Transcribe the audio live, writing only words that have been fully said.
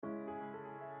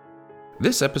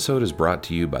This episode is brought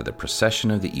to you by the Precession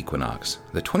of the Equinox,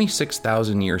 the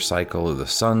 26,000-year cycle of the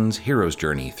sun's hero's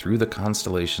journey through the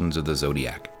constellations of the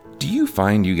zodiac. Do you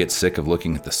find you get sick of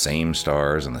looking at the same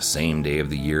stars on the same day of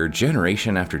the year,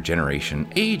 generation after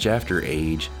generation, age after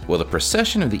age? Well, the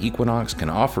Precession of the Equinox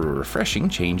can offer a refreshing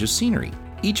change of scenery.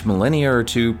 Each millennia or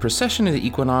two, Precession of the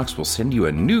Equinox will send you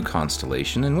a new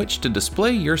constellation in which to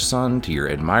display your sun to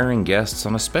your admiring guests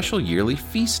on a special yearly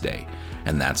feast day.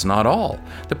 And that's not all.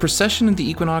 The Precession of the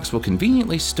Equinox will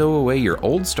conveniently stow away your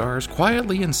old stars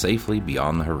quietly and safely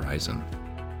beyond the horizon.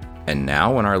 And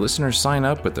now, when our listeners sign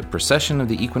up with the Precession of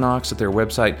the Equinox at their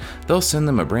website, they'll send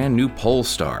them a brand new pole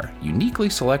star, uniquely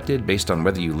selected based on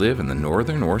whether you live in the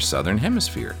northern or southern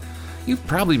hemisphere. You've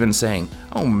probably been saying,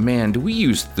 oh man, do we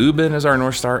use Thuban as our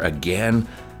North Star again?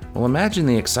 Well, imagine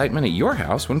the excitement at your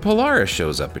house when Polaris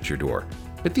shows up at your door.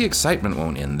 But the excitement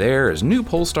won't end there, as new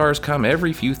pole stars come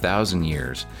every few thousand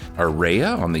years.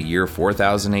 Araya on the year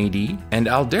 4000 AD, and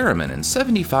Alderamin in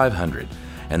 7500.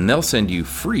 And they'll send you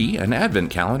free an advent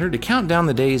calendar to count down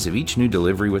the days of each new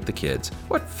delivery with the kids.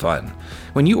 What fun!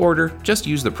 When you order, just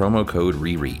use the promo code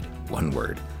REREAD, one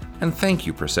word. And thank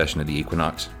you, Precession of the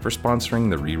Equinox, for sponsoring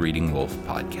the Rereading Wolf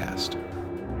podcast.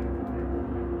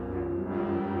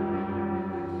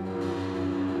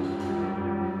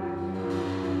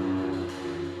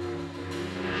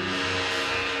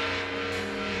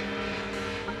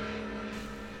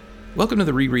 Welcome to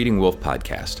the Rereading Wolf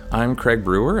podcast. I'm Craig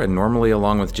Brewer, and normally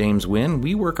along with James Wynn,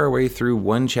 we work our way through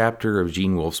one chapter of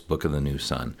Gene Wolfe's Book of the New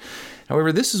Sun.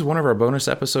 However, this is one of our bonus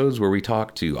episodes where we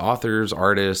talk to authors,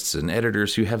 artists, and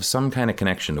editors who have some kind of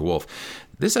connection to Wolfe.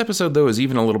 This episode, though, is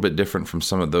even a little bit different from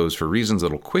some of those for reasons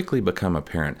that'll quickly become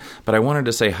apparent, but I wanted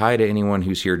to say hi to anyone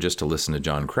who's here just to listen to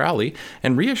John Crowley,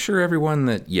 and reassure everyone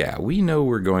that, yeah, we know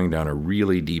we're going down a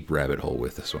really deep rabbit hole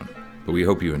with this one, but we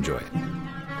hope you enjoy it.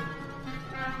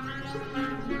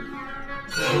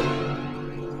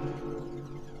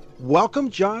 Welcome,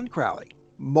 John Crowley,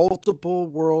 multiple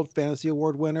World Fantasy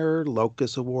Award winner,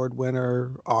 Locus Award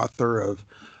winner, author of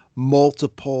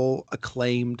multiple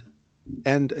acclaimed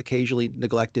and occasionally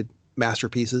neglected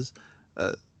masterpieces.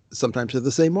 Sometimes they're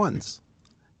the same ones.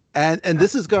 And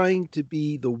this is going to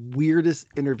be the weirdest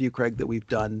interview, Craig, that we've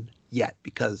done yet,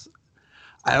 because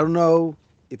I don't know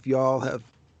if y'all have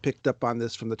picked up on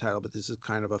this from the title, but this is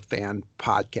kind of a fan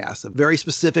podcast, a very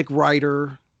specific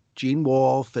writer, Gene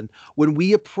Wolfe. And when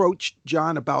we approached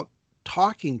John about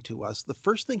talking to us, the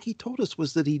first thing he told us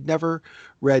was that he'd never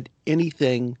read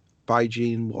anything by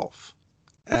Gene Wolfe.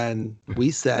 And we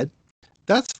said,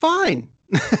 that's fine.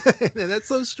 And that's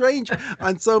so strange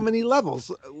on so many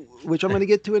levels, which I'm going to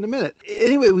get to in a minute.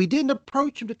 Anyway, we didn't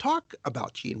approach him to talk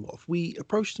about Gene Wolfe. We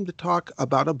approached him to talk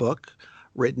about a book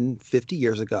written 50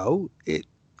 years ago.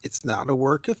 It's not a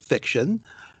work of fiction.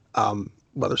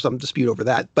 Well, there's some dispute over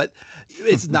that, but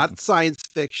it's not science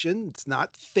fiction. It's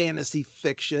not fantasy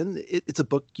fiction. It's a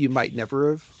book you might never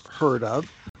have heard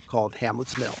of called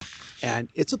Hamlet's Mill. And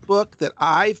it's a book that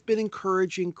I've been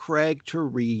encouraging Craig to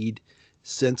read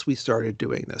since we started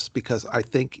doing this, because I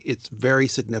think it's very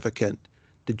significant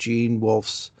to Gene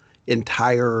Wolfe's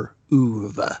entire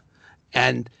oeuvre.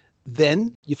 And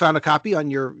then you found a copy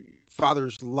on your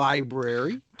father's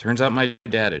library. Turns out my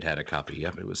dad had a copy.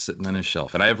 Yep, it was sitting on his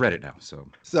shelf, and I have read it now.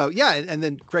 So yeah, and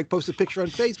then Craig posted a picture on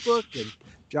Facebook, and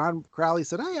John Crowley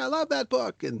said, "Hey, I love that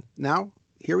book," and now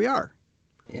here we are.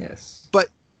 Yes, but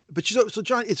so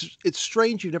John, it's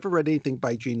strange you've never read anything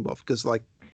by Gene Wolfe, because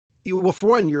well, for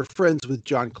one, you're friends with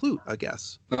John Clute, I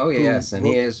guess. Oh yes, and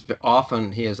he has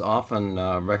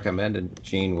often recommended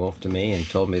Gene Wolfe to me and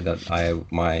told me that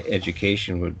my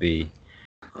education would be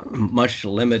much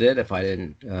limited if I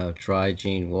didn't try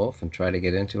Gene Wolfe and try to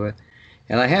get into it.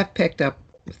 And I have picked up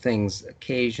things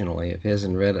occasionally of his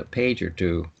and read a page or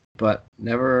two, but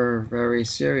never very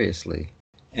seriously.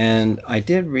 And I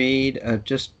did read,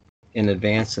 just in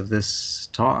advance of this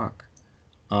talk,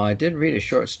 I did read a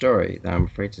short story that I'm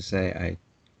afraid to say I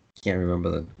can't remember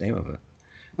the name of it.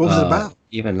 What was it about?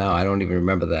 Even now, I don't even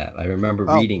remember that. I remember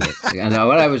reading it. And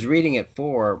what I was reading it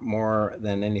for more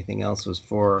than anything else was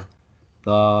for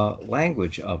the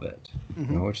language of it,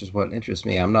 which is what interests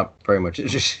me. I'm not very much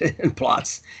interested in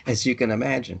plots, as you can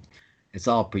imagine. It's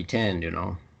all pretend,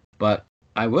 But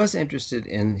I was interested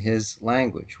in his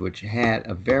language, which had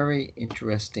a very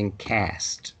interesting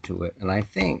cast to it. And I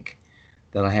think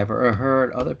that I have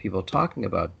heard other people talking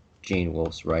about Gene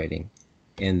Wolfe's writing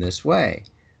in this way,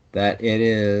 that it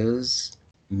is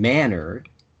mannered,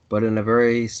 but in a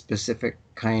very specific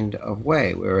kind of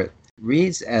way, where it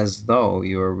reads as though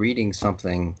you're reading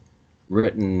something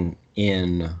written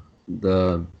in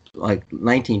the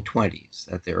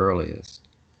 1920s at the earliest.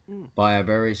 by a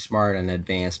very smart and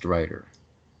advanced writer,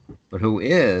 but who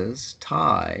is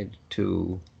tied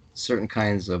to certain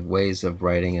kinds of ways of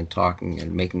writing and talking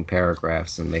and making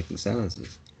paragraphs and making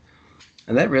sentences.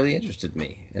 And that really interested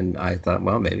me. And I thought,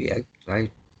 well, maybe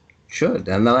I should.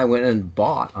 And then I went and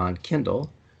bought on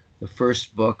Kindle the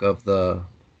first book of the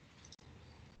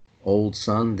Old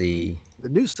Sun, the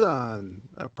New Sun,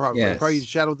 probably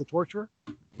Shadow of the Torturer.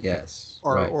 Yes,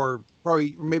 or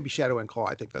probably maybe Shadow and Claw.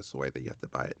 I think that's the way that you have to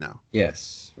buy it now.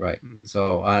 Yes, right.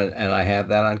 So I have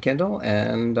that on Kindle,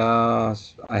 and I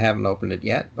haven't opened it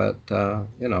yet, but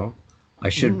I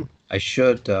should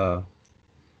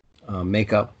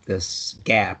make up this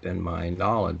gap in my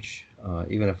knowledge,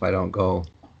 even if I don't go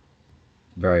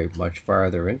very much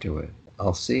farther into it.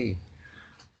 I'll see.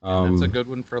 That's a good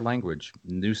one for language.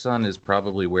 New Sun is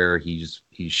probably where he's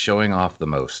showing off the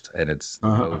most, and it's the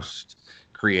most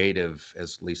creative,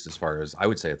 at least as far as I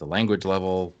would say at the language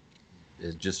level.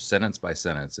 Is just sentence by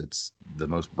sentence. It's the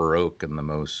most Baroque and the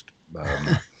most,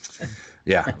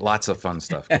 lots of fun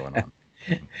stuff going on.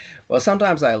 Well,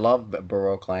 sometimes I love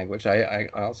Baroque language. I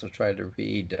also tried to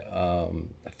read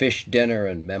Fish Dinner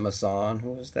and Mnemosyne.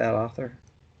 Who was that author?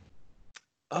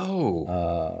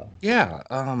 Oh, yeah.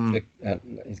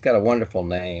 He's got a wonderful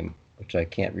name, which I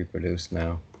can't reproduce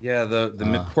now. Yeah,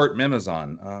 the Port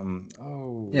Mnemosyne.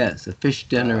 Yes, a Fish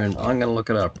Dinner, and I'm going to look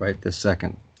it up right this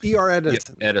second. E.R.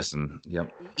 Edison. Yep, Edison.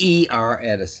 Yep. E.R.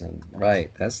 Edison.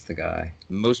 Right, that's the guy.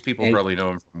 Most people probably know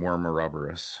him from Worm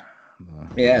Ouroboros.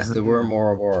 Yes, the Worm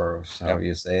Ouroboros, how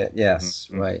you say it. Yes,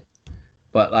 right.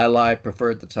 But I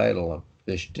preferred the title of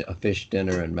A Fish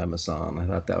Dinner and Mnemosyne. I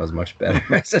thought that was much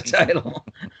better as a title.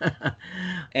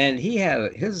 And he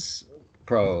had his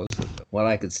prose, what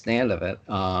I could stand of it,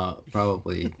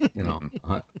 probably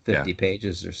 50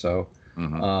 pages or so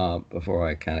before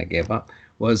I kind of gave up,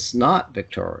 was not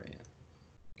Victorian.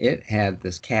 It had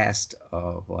this cast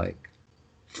of like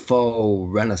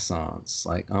faux Renaissance,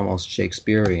 like almost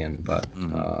Shakespearean, but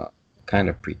kind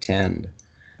of pretend.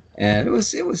 And it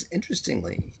was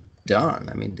interestingly done.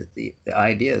 I mean, the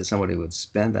idea that somebody would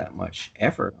spend that much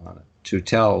effort on it to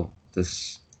tell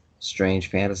this strange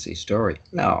fantasy story.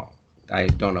 Now, I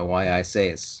don't know why I say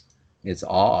it's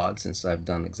odd, since I've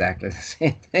done exactly the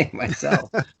same thing myself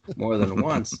more than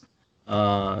once.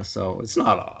 So it's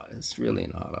not odd. It's really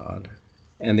not odd.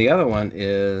 And the other one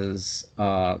is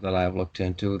that I've looked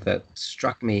into that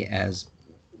struck me as,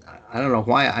 I don't know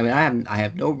why. I mean, I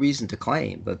have no reason to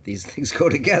claim that these things go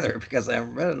together because I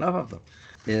haven't read enough of them.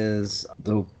 Is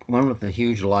the one with the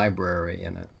huge library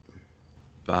in it.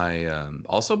 By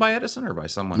also by Edison or by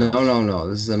someone else? No.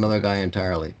 This is another guy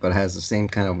entirely, but has the same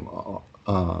kind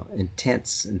of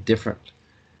intense and different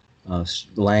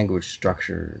language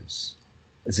structures.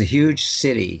 It's a huge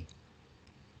city,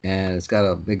 and it's got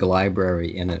a big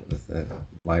library in it with a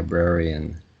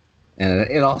librarian, and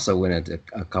it also went into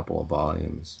a couple of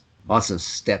volumes. Lots of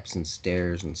steps and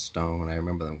stairs and stone. I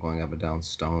remember them going up and down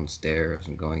stone stairs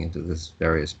and going into this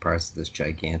various parts of this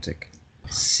gigantic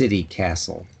city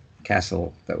castle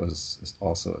that was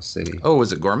also a city. Oh,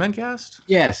 was it Gormenghast?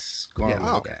 Yes, Gormenghast.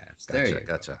 Yeah, okay. There you go.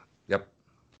 Gotcha. Yep.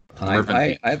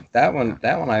 That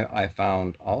one I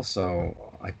found also.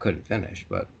 I couldn't finish,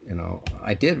 but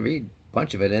I did read a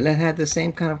bunch of it, and it had the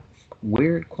same kind of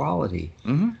weird quality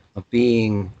of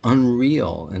being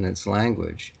unreal in its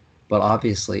language, but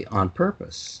obviously on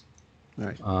purpose,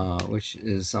 right? Which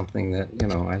is something that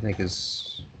I think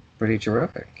is pretty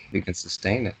terrific. You can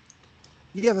sustain it.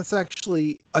 Yeah, that's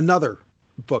actually another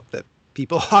book that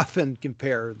people often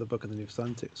compare the Book of the New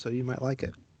Sun to, so you might like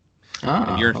it.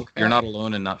 And you're not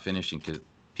alone in not finishing, because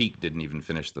Peake didn't even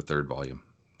finish the third volume.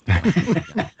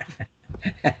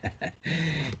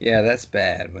 Yeah, that's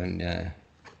bad when if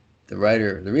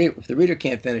the reader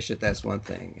can't finish it, that's one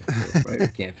thing. If the writer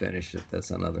can't finish it,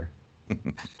 that's another.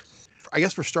 I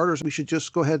guess for starters, we should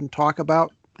just go ahead and talk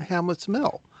about Hamlet's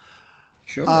Mill.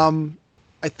 Sure.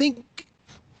 I think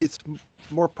it's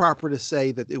more proper to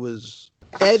say that it was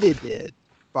edited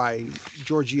by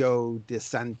Giorgio de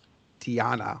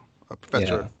Santillana, a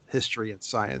professor of history and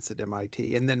science at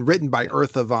MIT, and then written by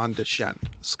Eartha von Dechend,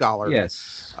 a scholar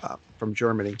from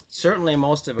Germany. Certainly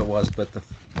most of it was, but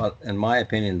in my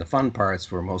opinion, the fun parts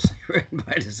were mostly written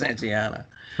by de Santillana.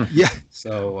 Yeah.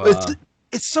 So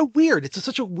it's so weird. It's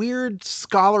such a weird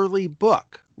scholarly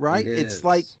book, right? It's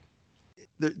like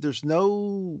there's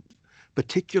no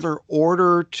particular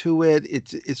order to it.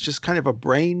 It's just kind of a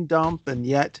brain dump, and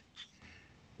yet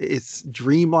it's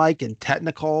dreamlike and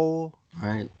technical.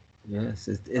 Right. Yes.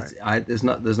 There's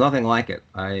nothing like it.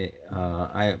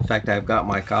 In fact, I've got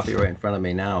my copy right in front of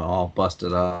me now, all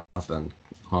busted up and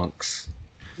hunks.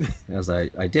 as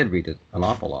I did read it an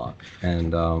awful lot,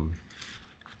 and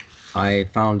I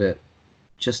found it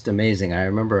just amazing. I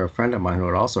remember a friend of mine who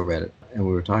had also read it, and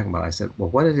we were talking about it. I said, well,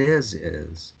 what it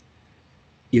is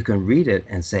you can read it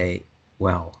and say,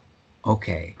 well,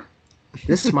 okay,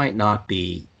 this might not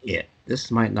be it. This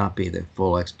might not be the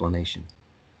full explanation.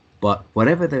 But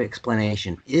whatever the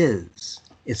explanation is,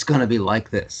 it's going to be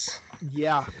like this.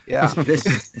 Yeah.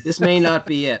 This may not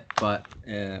be it, but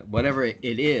whatever it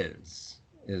is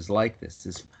like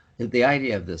this. The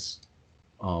idea of this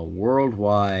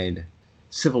worldwide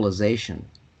civilization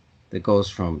that goes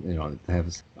from,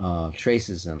 has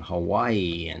traces in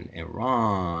Hawaii and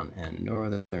Iran and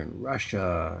northern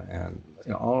Russia and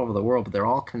all over the world, but they're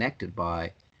all connected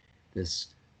by this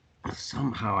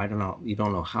somehow. I don't know. You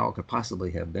don't know how it could possibly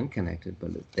have been connected,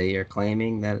 but they are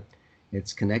claiming that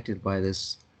it's connected by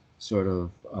this sort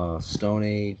of Stone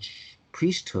Age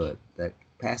priesthood that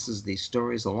passes these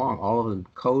stories along, all of them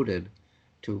coded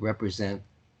to represent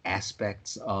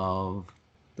aspects of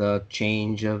the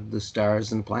change of the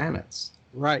stars and planets.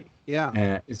 Right.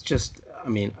 Yeah. It's just, I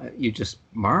mean, you just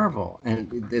marvel. And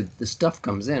the stuff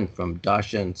comes in from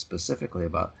Darshan specifically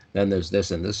about, then there's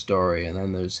this in this story, and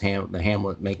then there's the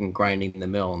Hamlet grinding the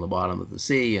mill in the bottom of the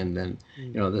sea, and then,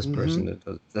 this person,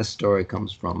 this story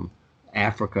comes from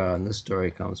Africa, and this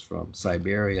story comes from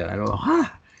Siberia. And I go,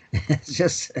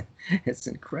 it's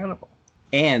incredible.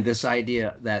 And this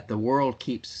idea that the world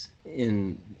keeps,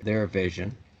 in their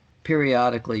vision,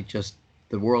 periodically just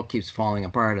the world keeps falling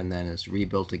apart and then is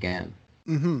rebuilt again.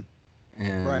 Mm-hmm.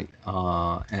 And right.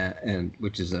 And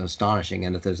which is astonishing.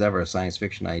 And if there's ever a science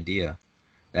fiction idea,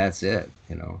 that's it.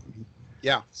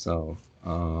 Yeah. So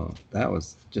that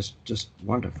was just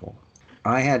wonderful.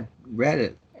 I had read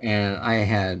it, and I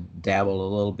had dabbled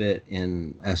a little bit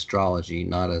in astrology,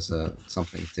 not as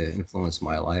something to influence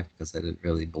my life, because I didn't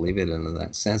really believe it in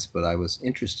that sense, but I was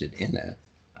interested in it,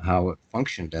 how it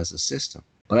functioned as a system.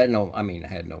 But I had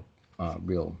no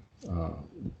real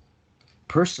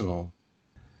personal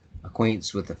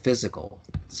acquaintance with the physical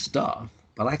stuff.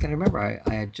 But I can remember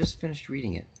I had just finished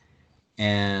reading it,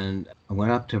 and I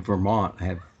went up to Vermont. I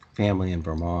have family in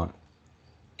Vermont,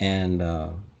 and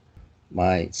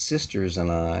my sisters and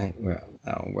I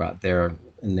were out there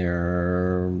in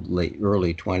their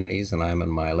early 20s, and I'm in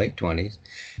my late 20s,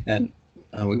 and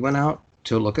we went out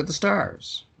to look at the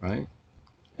stars, right?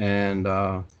 And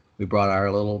we brought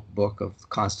our little book of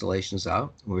constellations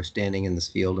out. We were standing in this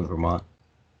field in Vermont,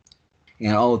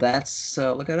 and that's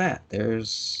look at that.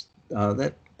 There's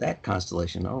that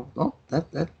constellation.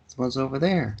 That one's over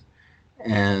there.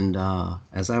 And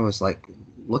as I was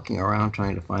looking around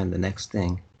trying to find the next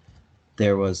thing,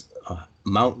 there was a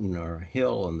mountain or a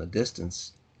hill in the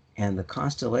distance, and the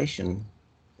constellation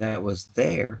that was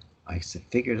there, I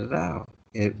figured it out.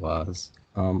 It was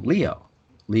Leo.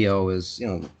 Leo is,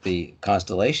 the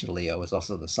constellation Leo is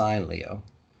also the sign Leo.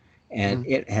 And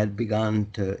it had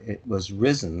it was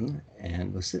risen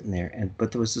and was sitting there,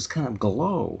 but there was this kind of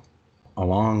glow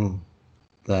along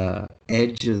the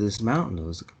edge of this mountain.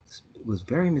 It was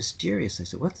very mysterious. I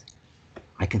said,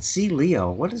 I can see Leo.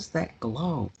 What is that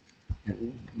glow?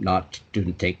 And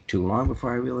didn't take too long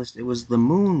before I realized it was the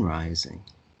moon rising.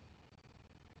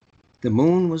 The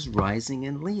moon was rising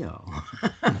in Leo.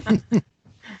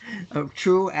 A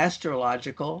true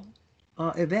astrological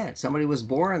event. Somebody was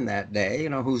born that day,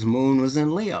 whose moon was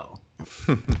in Leo.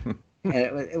 And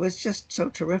it was just so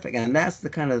terrific. And that's the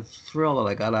kind of thrill that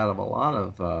I got out of a lot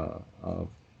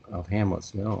of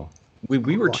Hamlet's Mill.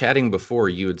 We were chatting before.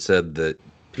 You had said that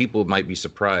people might be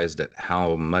surprised at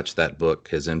how much that book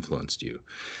has influenced you.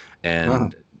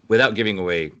 And without giving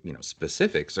away,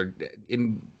 specifics, or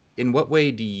in what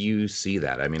way do you see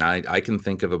that? I mean, I can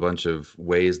think of a bunch of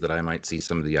ways that I might see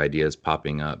some of the ideas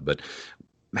popping up, but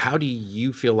how do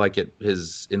you feel like it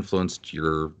has influenced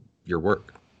your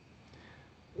work?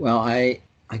 Well, I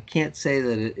can't say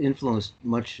that it influenced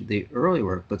much of the early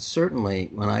work, but certainly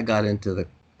when I got into the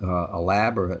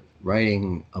elaborate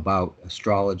writing about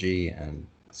astrology and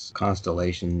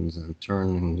constellations and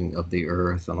turning of the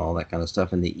earth and all that kind of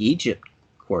stuff in the Egypt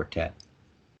quartet,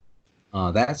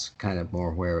 that's kind of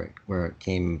more where it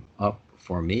came up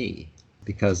for me,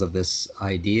 because of this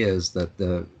ideas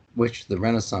which the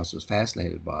Renaissance was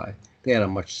fascinated by. They had a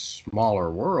much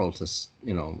smaller world to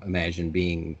imagine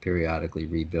being periodically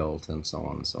rebuilt and so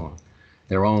on and so on.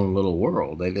 Their own little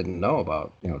world. They didn't know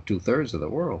about 2/3 of the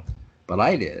world, but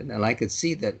I did, and I could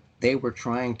see that they were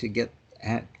trying to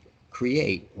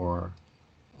create or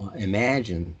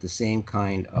imagine the same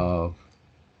kind of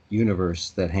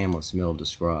universe that Hamlet's Mill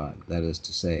described. That is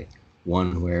to say,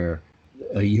 one where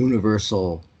a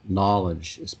universal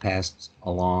knowledge is passed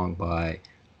along by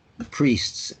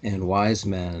priests and wise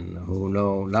men who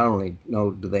know, not only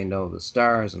do they know the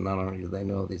stars, and not only do they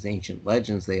know these ancient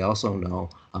legends, they also know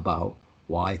about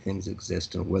why things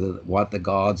exist and what the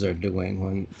gods are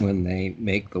doing when they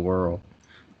make the world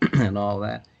and all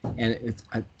that. And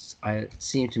it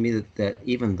seemed to me that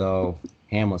even though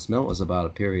Hamlet's Mill was about a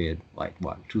period like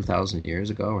 2,000 years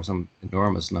ago or some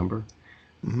enormous number,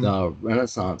 the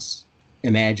Renaissance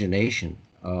imagination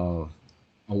of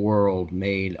a world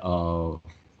made of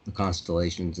the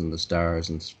constellations and the stars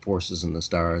and forces in the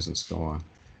stars and so on,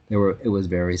 it was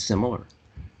very similar.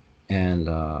 And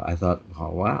I thought, oh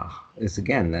wow, it's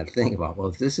again that thing about, well,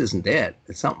 if this isn't it,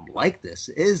 it's something like this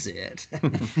is it.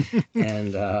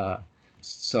 And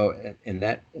so in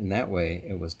that way,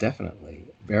 it was definitely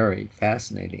very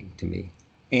fascinating to me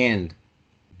and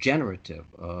generative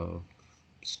of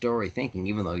story thinking,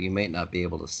 even though you may not be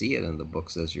able to see it in the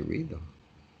books as you read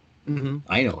them.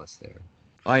 I know it's there.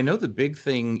 I know the big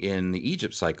thing in the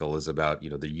Egypt cycle is about,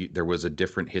 there was a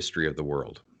different history of the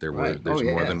world. There's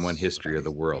more than one history of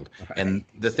the world. Right. And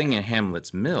the thing in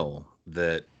Hamlet's Mill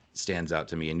that stands out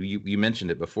to me, and you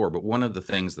mentioned it before, but one of the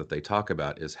things that they talk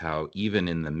about is how even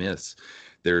in the myths,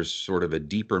 there's sort of a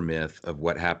deeper myth of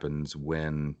what happens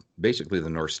when basically the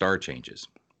North Star changes.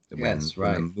 When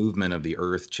the movement of the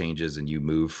Earth changes and you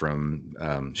move from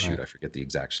I forget the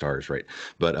exact stars, right?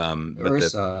 But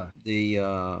Ursa,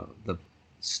 the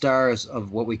stars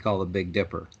of what we call the Big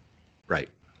Dipper. Right.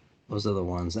 Those are the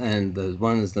ones. And the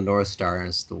one is the North Star, and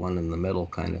it's the one in the middle,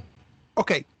 kind of.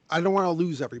 Okay, I don't want to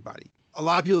lose everybody. A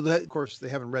lot of people that, of course, they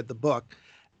haven't read the book.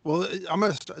 Well, I'm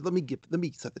gonna start, let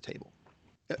me set the table.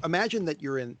 Imagine that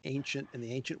you're in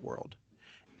the ancient world,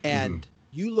 and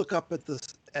you look up at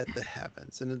the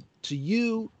heavens, and to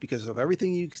you, because of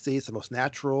everything you see, it's the most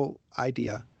natural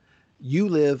idea. You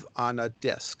live on a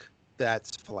disk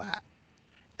that's flat,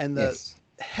 and the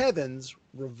heavens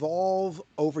revolve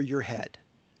over your head,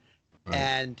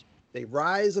 and they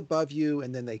rise above you,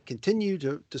 and then they continue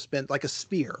to spin like a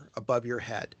spear above your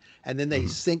head, and then they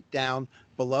sink down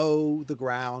below the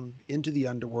ground into the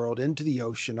underworld, into the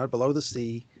ocean, or below the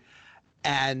sea,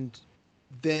 and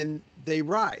then they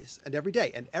rise. And every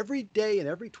day and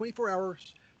every 24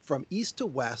 hours from east to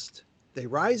west, they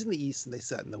rise in the east and they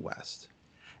set in the west.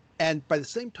 And by the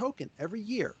same token, every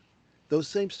year, those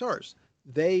same stars,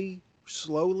 they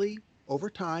slowly over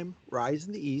time rise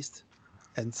in the east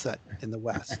and set in the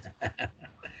west.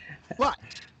 But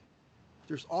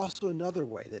there's also another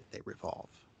way that they revolve.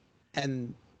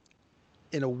 And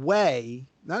in a way,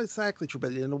 not exactly true,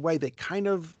 but in a way they kind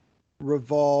of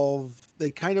revolve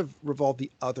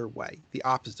the other way, the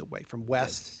opposite way, from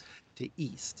west to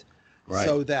east. Right.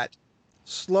 So that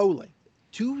slowly,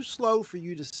 too slow for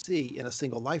you to see in a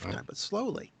single lifetime, but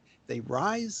slowly they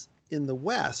rise in the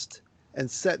west and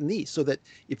set in the east. So that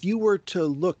if you were to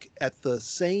look at the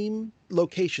same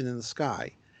location in the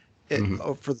sky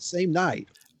for the same night,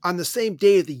 on the same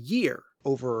day of the year,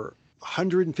 over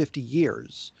 150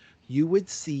 years, you would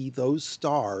see those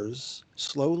stars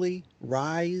slowly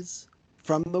rise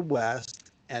from the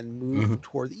west and move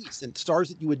toward the east. And stars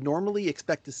that you would normally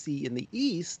expect to see in the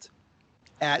east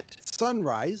at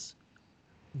sunrise,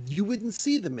 you wouldn't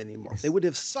see them anymore. They would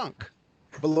have sunk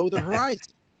below the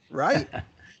horizon, right?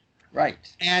 Right.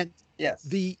 And yes,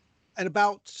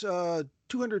 about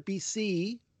 200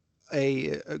 BC,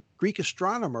 a Greek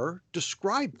astronomer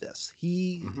described this.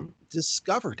 He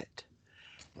discovered it.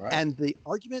 Right. And the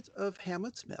argument of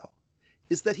Hamlet's Mill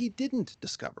is that he didn't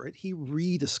discover it, he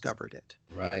rediscovered it.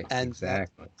 Right, and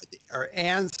exactly. Our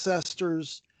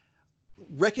ancestors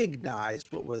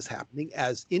recognized what was happening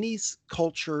as any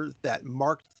culture that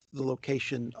marked the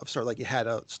location of stars, like you had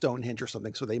a Stonehenge or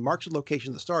something. So they marked the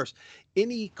location of the stars.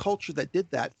 Any culture that did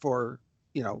that for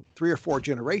 3 or 4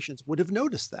 generations would have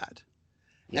noticed that.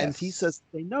 Yes. And he says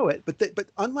they know it, but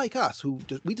unlike us,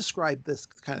 we describe this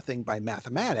kind of thing by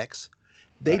mathematics,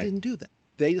 they didn't do that.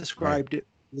 They described it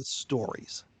with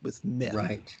stories, with myth.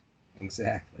 Right,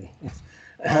 exactly.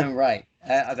 Right.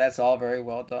 That's all very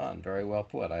well done, very well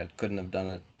put. I couldn't have done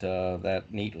it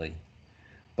that neatly.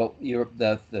 But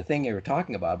the thing you were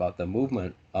talking about the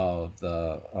movement of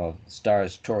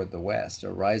stars toward the west,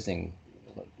 or rising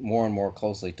more and more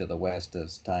closely to the west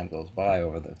as time goes by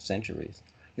over the centuries,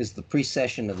 is the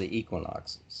precession of the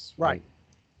equinoxes. Right.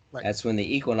 That's when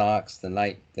the equinox, the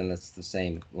night, then it's the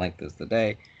same length as the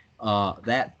day,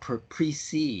 that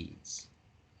precedes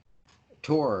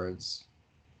towards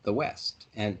the west.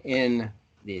 And in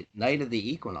the night of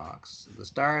the equinox, the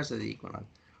stars of the equinox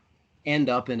end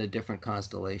up in a different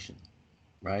constellation,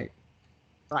 right?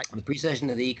 Right. The precession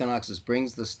of the equinoxes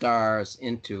brings the stars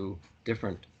into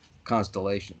different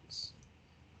constellations.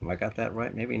 Have I got that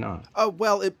right? Maybe not.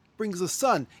 Well, it brings the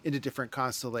sun into different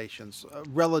constellations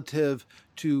relative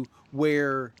to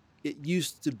where it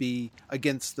used to be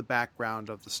against the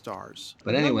background of the stars.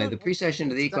 But anyway, the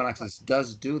precession of the equinoxes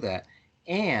does do that,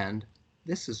 and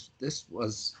this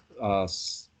was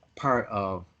part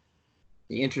of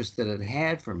the interest that it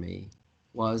had for me,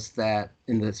 was that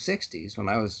in the 60s, when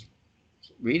I was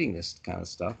reading this kind of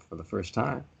stuff for the first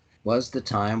time, was the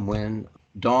time when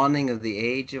dawning of the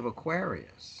age of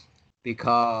Aquarius,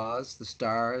 because the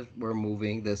stars were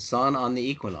moving, the sun on the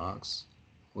equinox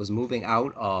was moving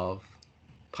out of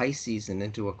Pisces and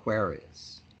into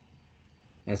Aquarius.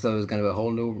 And so it was going to be a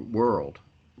whole new world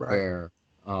where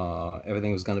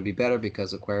everything was going to be better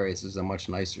because Aquarius is a much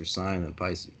nicer sign than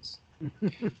Pisces.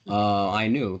 I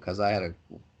knew because I had a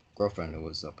girlfriend who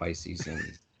was a Pisces.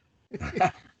 And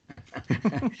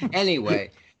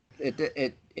anyway,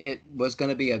 it was going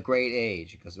to be a great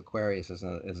age because Aquarius is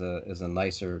a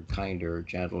nicer, kinder,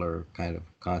 gentler kind of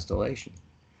constellation.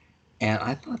 And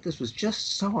I thought this was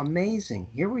just so amazing.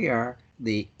 Here we are,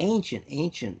 the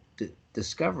ancient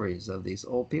discoveries of these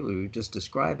old people we were just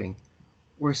describing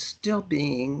were still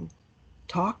being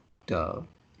talked of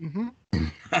in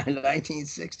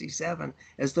 1967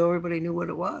 as though everybody knew what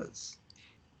it was.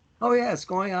 Oh yeah, it's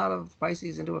going out of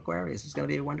Pisces into Aquarius. It's going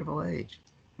to be a wonderful age.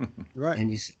 Right.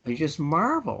 And you just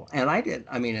marvel. And I did.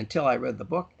 I mean, until I read the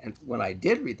book. And when I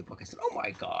did read the book, I said, oh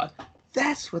my God,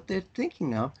 that's what they're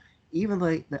thinking of. Even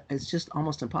though it's just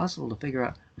almost impossible to figure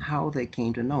out how they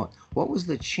came to know it. What was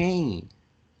the chain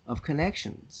of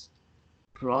connections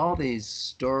for all these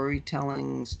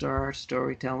storytelling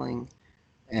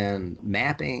and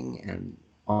mapping and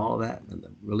all that, and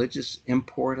the religious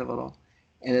import of it all?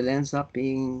 And it ends up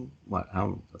being,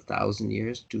 1,000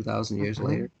 years, 2,000 years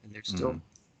later, and it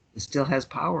still has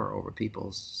power over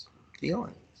people's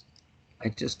feelings.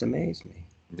 It just amazed me.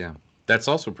 Yeah. That's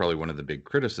also probably one of the big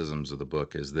criticisms of the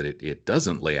book, is that it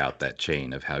doesn't lay out that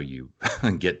chain of how you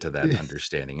get to that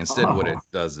understanding. Instead, what it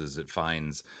does is it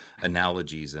finds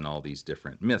analogies in all these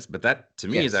different myths. But that, to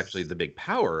me, is actually the big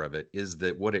power of it, is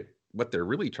that what they're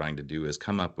really trying to do is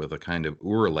come up with a kind of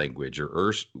Ur language or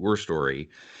Ur story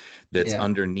that's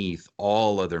underneath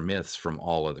all other myths from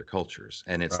all other cultures.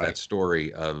 And it's that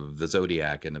story of the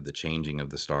zodiac and of the changing of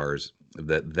the stars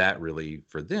that really,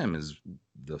 for them, is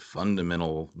the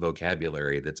fundamental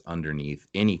vocabulary that's underneath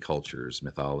any culture's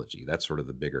mythology. That's sort of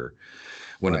the bigger,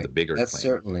 one of the bigger claims.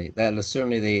 That is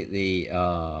certainly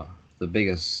the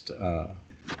biggest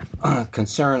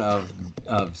concern of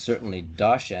certainly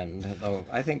Daschen. Though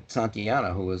I think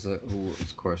Santayana, who has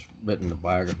of course written the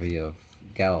biography of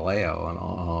Galileo and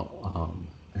all,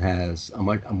 has a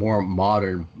more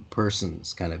modern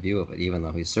person's kind of view of it, even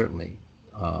though he certainly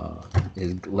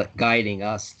is guiding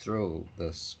us through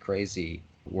this crazy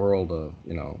world of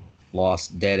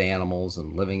lost dead animals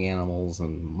and living animals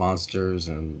and monsters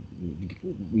and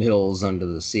mills under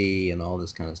the sea and all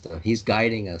this kind of stuff. He's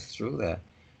guiding us through that.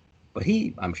 But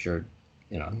I'm sure,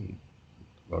 he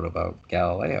wrote about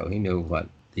Galileo. He knew what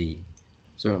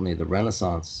certainly the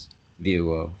Renaissance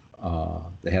view of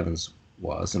the heavens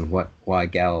was, and why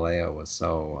Galileo was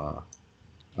so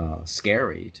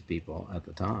scary to people at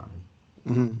the time.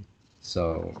 Mm-hmm.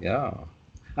 So yeah,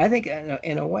 I think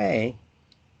in a way,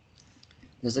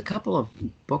 there's a couple of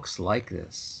books like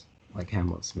this, like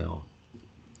Hamlet's Mill,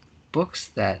 books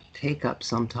that take up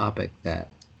some topic that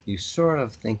you sort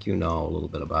of think a little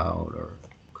bit about, or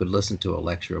could listen to a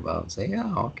lecture about and say,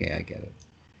 yeah, okay, I get it.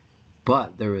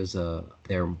 But they're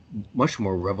much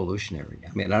more revolutionary.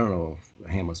 I mean, I don't know if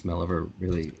Hamlet's Mill ever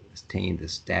really attained the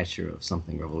stature of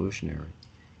something revolutionary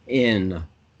in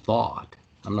thought.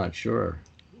 I'm not sure.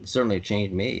 It certainly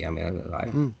changed me. I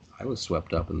mean, I was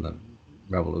swept up in the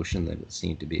revolution that it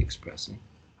seemed to be expressing.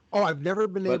 Oh, I've never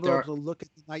been able to look at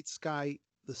the night sky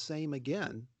the same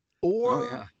again,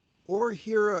 or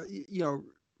hear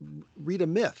read a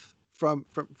myth from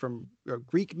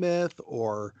Greek myth,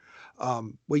 or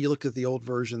you look at the old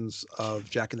versions of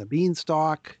Jack and the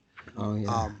Beanstalk. Oh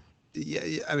yeah.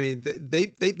 I mean,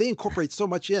 they incorporate so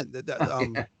much in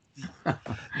the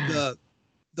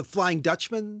Flying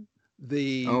Dutchman,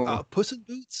 the Puss in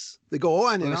Boots. They go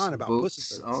on and on about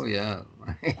Puss in Boots. Oh yeah.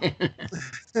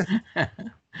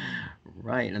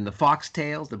 Right, and the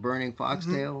foxtails, the burning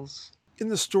foxtails. In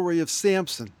the story of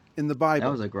Samson in the Bible.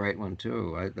 That was a great one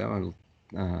too.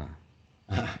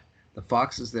 The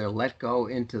foxes there let go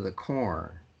into the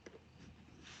corn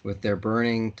with their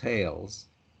burning tails,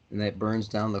 and that burns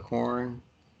down the corn.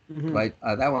 Mm-hmm. But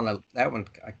that one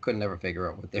I could never figure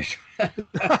out what they're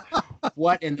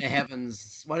what in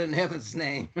heaven's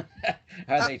name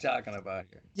are they talking about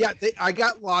here? Yeah, I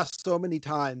got lost so many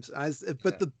times.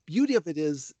 But the beauty of it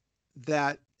is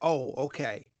that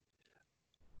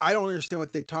I don't understand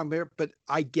what they're talking about, but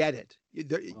I get it.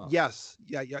 Yes,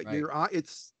 yeah, Right. you're on.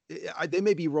 They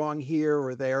may be wrong here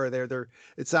or there or there.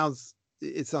 It sounds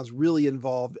really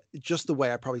involved, just the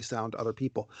way I probably sound to other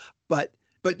people. But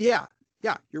yeah,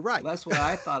 you're right. Well, that's what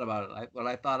I thought about it. What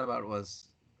I thought about was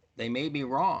they may be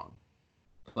wrong,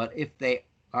 but if they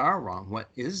are wrong, what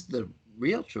is the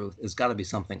real truth? It's got to be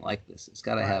something like this. It's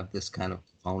got to have this kind of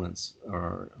components,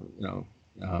 or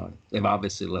they've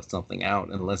obviously left something out,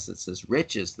 unless it's as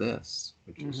rich as this,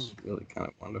 which is really kind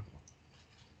of wonderful.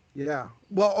 Yeah.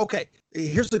 Well, okay.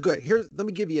 Let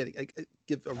me give you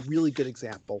a really good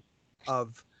example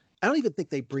of. I don't even think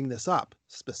they bring this up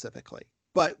specifically,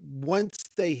 but once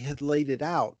they had laid it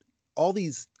out, all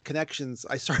these connections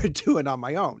I started doing on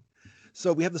my own.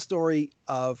 So we have the story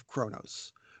of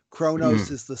Kronos.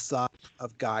 Kronos is the son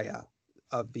of Gaia,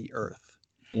 of the Earth.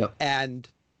 Yep. And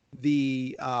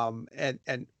the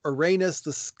and Uranus,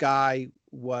 the sky,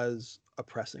 was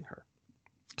oppressing her.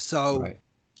 So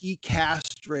he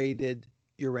castrated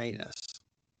Uranus.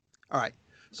 All right.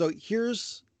 So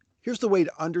here's the way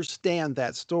to understand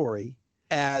that story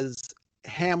as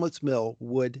Hamlet's Mill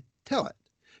would tell it.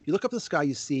 You look up the sky,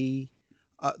 you see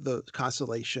the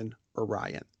constellation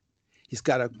Orion. He's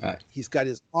got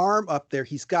his arm up there.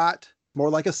 He's got more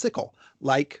like a sickle,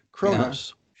 like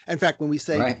Kronos. In fact, when we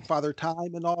say Father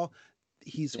Time and all,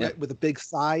 he's with a big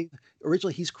scythe.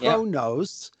 Originally, he's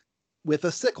Kronos with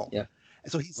a sickle. Yeah.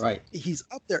 And so he's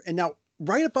up there. And now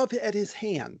right above at his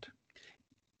hand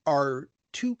are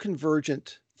two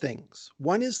convergent things.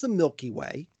 One is the Milky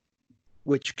Way,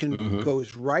 which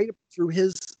goes right through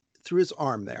his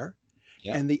arm there.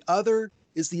 Yeah. And the other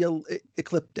is the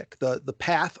ecliptic, the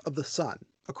path of the sun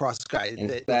across the sky.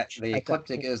 The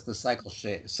ecliptic is the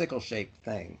sickle-shaped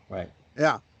thing, right?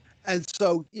 Yeah. And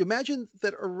so you imagine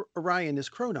that Orion is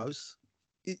Kronos.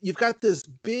 You've got this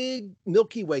big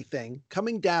Milky Way thing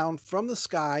coming down from the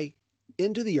sky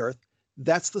into the earth.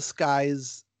 That's the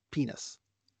sky's penis.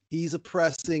 He's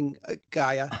oppressing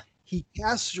Gaia. He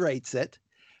castrates it.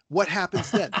 What happens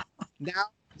then? Now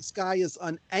the sky is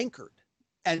unanchored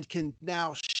and can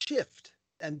now shift.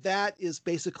 And that is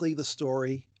basically the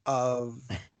story of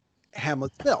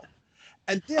Hamlet's Mill.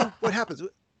 And then what happens?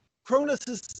 Cronus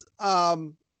is,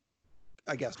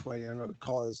 I guess what I don't know what to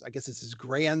call it, I guess it's his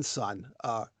grandson,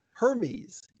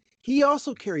 Hermes. He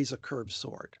also carries a curved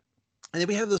sword. And then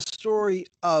we have the story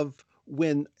of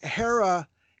when Hera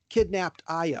kidnapped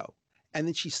Io, and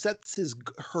then she sets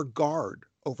her guard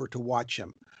over to watch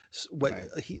him.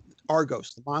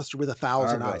 Argos, the monster with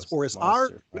 1,000 eyes, or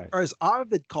as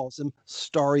Ovid calls him,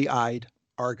 starry-eyed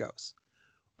Argos.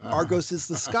 Argos is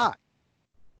the sky.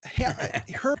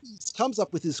 Hermes comes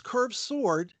up with his curved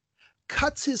sword,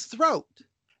 cuts his throat,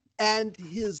 and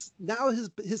his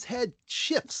head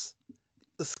shifts.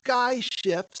 The sky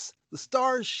shifts, the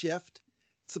stars shift.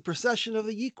 It's the precession of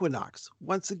the equinox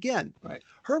once again. Right.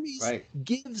 Hermes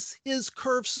gives his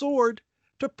curved sword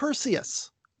to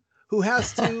Perseus, who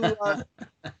has to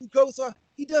who goes on.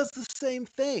 He does the same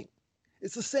thing.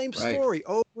 It's the same story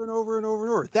over and over and over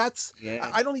and over. That's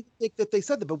I don't even think that they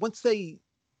said that, but once they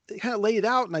kind of laid it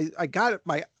out, and I got it,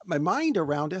 my mind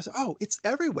around it. I said, oh, it's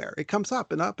everywhere. It comes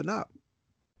up and up and up.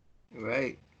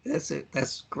 Right. That's it.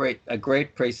 That's great. A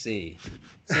great précis.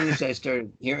 As soon as I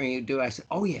started hearing you do it, I said,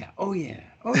 oh yeah.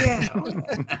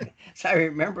 So I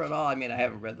remember it all. I mean, I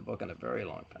haven't read the book in a very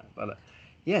long time, but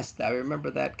yes, I remember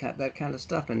that kind of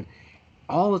stuff. And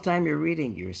all the time you're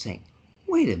reading, you're saying,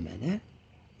 wait a minute.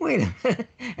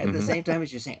 At the same time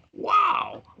as you're saying,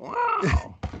 wow.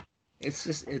 It's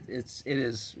just, it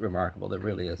is remarkable. There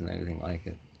really isn't anything like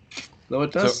it. Though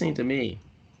it does seem to me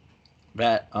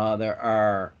that there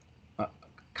are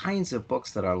kinds of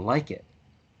books that are like it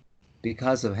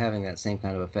because of having that same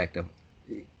kind of effect of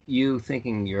you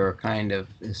thinking you're a kind of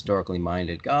historically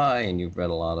minded guy and you've read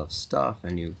a lot of stuff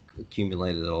and you've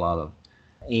accumulated a lot of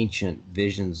ancient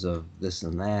visions of this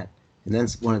and that. And then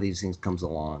one of these things comes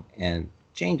along and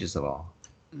changes it all.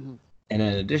 Mm-hmm. And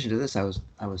in addition to this, I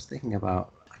was thinking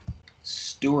about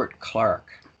Stuart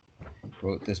Clark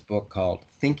wrote this book called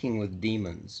Thinking with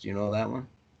Demons. Do you know that one?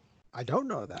 I don't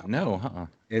know that. No,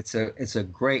 It's a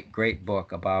great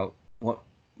book about what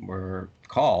were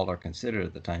called or considered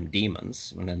at the time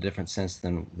demons, in a different sense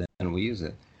than we use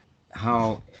it.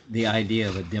 How the idea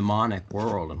of a demonic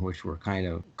world in which we're kind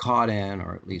of caught in,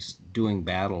 or at least doing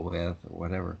battle with, or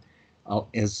whatever,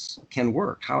 can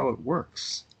work. How it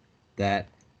works. That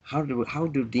how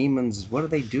do demons? What do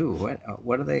they do?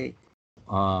 What do they?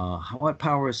 What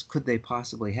powers could they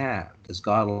possibly have? Does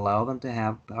God allow them to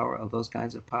have power of those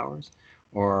kinds of powers,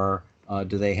 or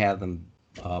do they have them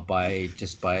by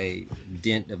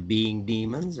dint of being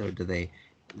demons, or do they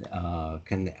How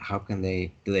can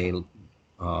they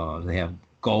they have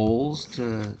goals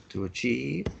to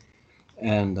achieve?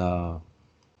 And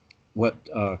what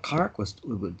Clark was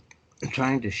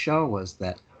trying to show was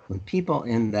that when people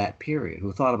in that period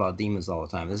who thought about demons all the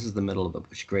time, this is the middle of the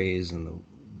Bush Greys and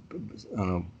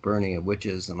the burning of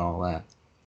witches and all that.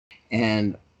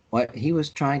 And what he was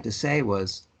trying to say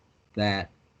was that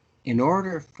in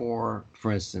order for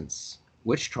instance,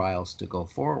 witch trials to go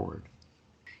forward,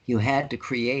 you had to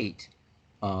create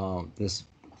this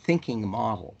thinking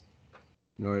model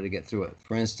in order to get through it.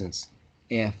 For instance,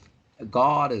 if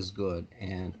God is good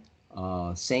and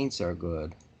saints are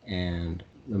good and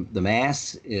the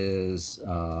mass is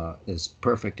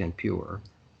perfect and pure,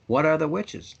 what are the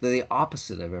witches? They're the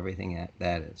opposite of everything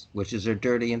that is. Witches are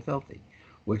dirty and filthy.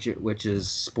 Witches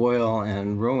spoil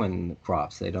and ruin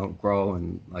crops. They don't grow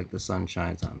and like the sun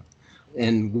shines on them.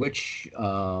 And witches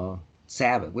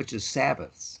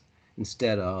Sabbaths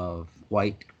instead of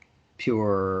white,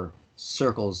 pure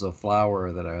circles of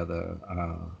flour that are the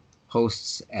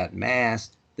hosts at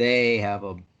Mass, they have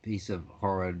a piece of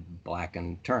horrid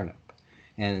blackened turnip.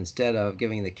 And instead of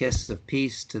giving the kiss of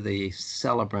peace to the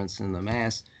celebrants in the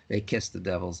Mass, they kiss the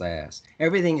devil's ass.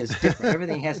 Everything is different.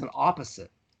 Everything has an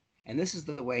opposite. And this is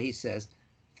the way he says,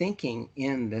 thinking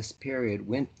in this period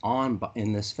went on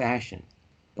in this fashion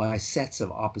by sets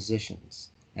of oppositions.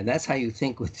 And that's how you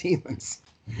think with demons.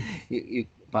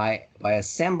 By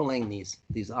assembling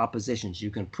these oppositions,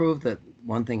 you can prove that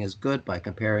one thing is good by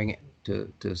comparing it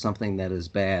to something that is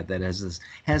bad, that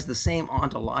has the same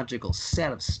ontological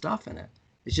set of stuff in it.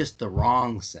 It's just the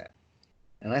wrong set.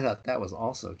 And I thought that was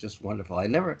also just wonderful.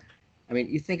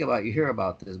 You hear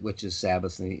about the witches'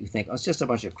 Sabbaths, and you think, oh, it's just a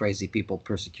bunch of crazy people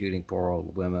persecuting poor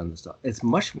old women and stuff. It's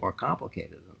much more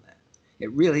complicated than that.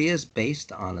 It really is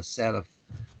based on a set of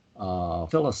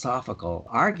philosophical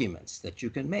arguments that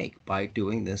you can make by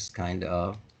doing this kind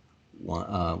of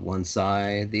one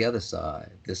side, the other side.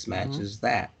 This matches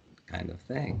that kind of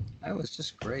thing. That was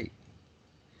just great.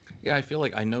 Yeah, I feel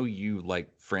like I know you like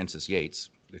Frances Yates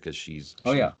because she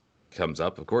comes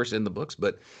up, of course, in the books,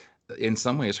 but in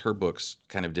some ways her books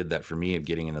kind of did that for me of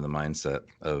getting into the mindset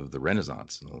of the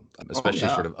Renaissance, especially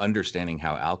sort of understanding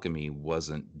how alchemy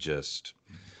wasn't just,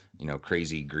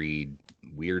 crazy greed,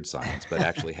 weird science, but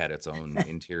actually had its own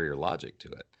interior logic to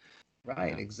it.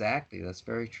 Right, exactly. That's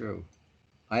very true.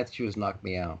 I had to choose knock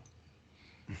me out.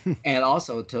 And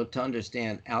also to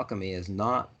understand alchemy is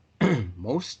not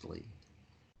mostly,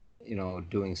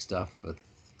 doing stuff with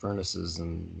furnaces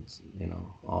and,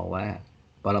 all that,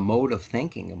 but a mode of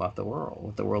thinking about the world,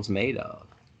 what the world's made of.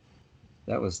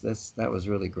 That was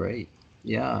really great.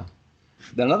 Yeah.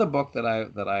 Another book that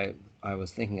I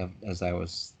was thinking of as I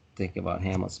was thinking about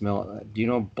Hamlet's Mill. Do you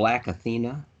know Black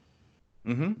Athena?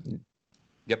 Mm-hmm.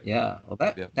 Yep. Yeah. Well,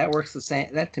 that works the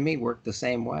same. That to me worked the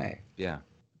same way. Yeah.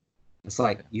 It's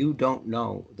like you don't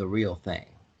know the real thing,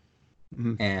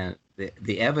 and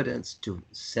the evidence to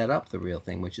set up the real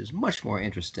thing, which is much more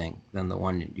interesting than the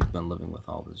one you've been living with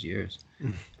all those years,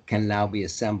 can now be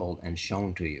assembled and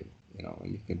shown to you.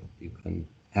 You can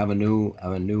have a new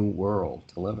world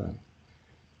to live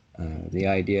in. The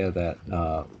idea that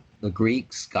the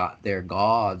Greeks got their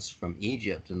gods from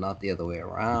Egypt and not the other way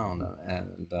around,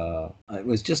 and it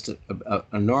was just an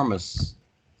enormous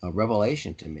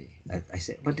revelation to me. I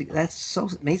said, but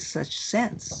that makes such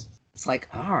sense. It's like,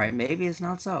 all right, maybe it's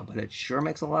not so, but it sure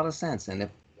makes a lot of sense. And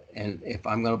if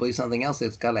I'm going to believe something else,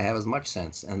 it's got to have as much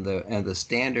sense. And the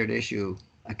standard issue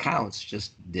accounts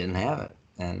just didn't have it,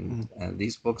 and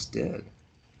these books did.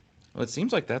 Well, it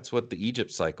seems like that's what the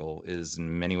Egypt cycle is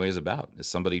in many ways about, is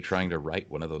somebody trying to write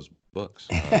one of those books.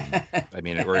 Or I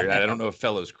don't know if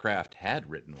Fellows Craft had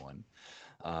written one.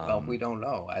 Well, we don't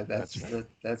know.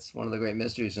 That's one of the great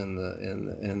mysteries in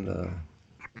the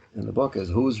book is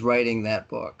who's writing that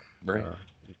book. Right.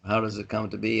 How does it come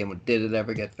to be, and did it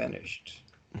ever get finished?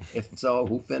 If so,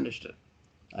 who finished it?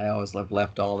 I always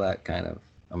left all that kind of,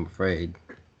 I'm afraid,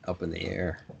 up in the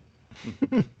air.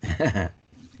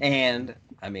 And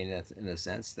I mean, that's, in a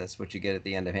sense, that's what you get at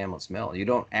the end of Hamlet's Mill. You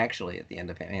don't actually, at the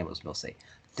end of Hamlet's Mill, say,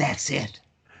 "That's it.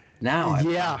 Now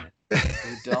I've done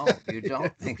it." You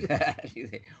don't think that. You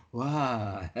think,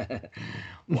 wow,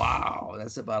 wow,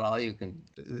 that's about all you can.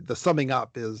 The summing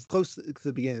up is close to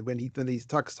the beginning when he's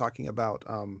talking about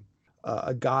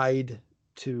a guide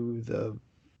to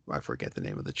I forget the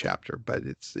name of the chapter, but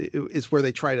it's where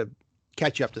they try to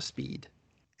catch you up to speed,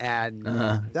 and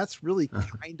that's really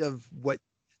kind of what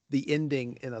the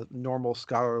ending in a normal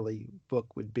scholarly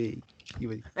book would be.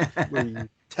 Where you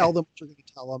tell them what you're going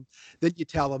to tell them, then you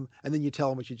tell them, and then you tell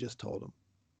them what you just told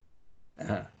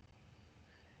them.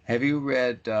 Have you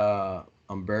read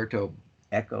Umberto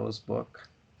Echo's book,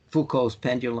 Foucault's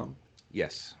Pendulum?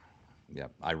 Yes. Yeah.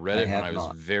 I read I it when have I was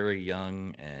not. very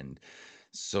young, and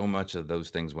so much of those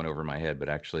things went over my head. But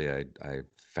actually, I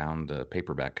found a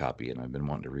paperback copy, and I've been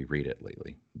wanting to reread it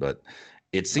lately. But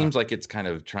it Uh, seems like it's kind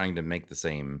of trying to make the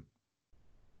same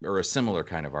or a similar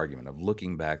kind of argument of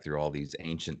looking back through all these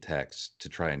ancient texts to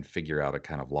try and figure out a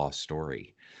kind of lost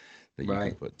story that you can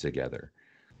right. put together.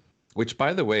 Which,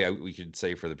 by the way, we should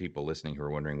say for the people listening who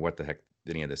are wondering what the heck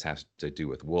any of this has to do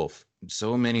with Wolfe,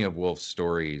 so many of Wolfe's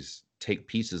stories take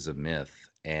pieces of myth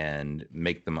and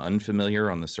make them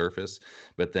unfamiliar on the surface,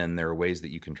 but then there are ways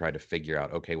that you can try to figure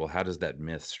out, okay, well, how does that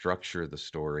myth structure the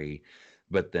story?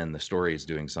 But then the story is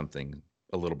doing something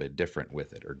a little bit different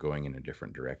with it or going in a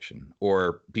different direction.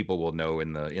 Or people will know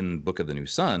in Book of the New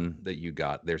Sun that you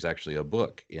got, there's actually a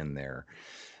book in there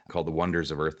called The Wonders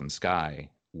of Earth and Sky,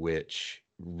 which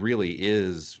really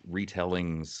is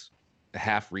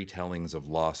half retellings of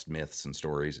lost myths and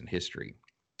stories and history.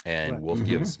 And Right. Wolfe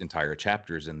gives entire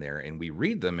chapters in there, and we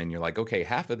read them, and you're like, okay,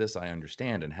 half of this I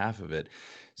understand, and half of it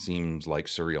seems like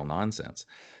surreal nonsense.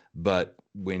 But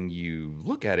when you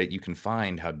look at it, you can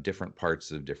find how different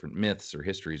parts of different myths or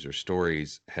histories or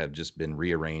stories have just been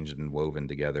rearranged and woven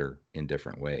together in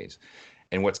different ways.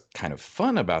 And what's kind of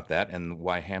fun about that, and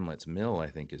why Hamlet's Mill, I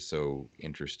think, is so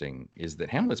interesting, is that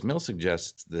Hamlet's Mill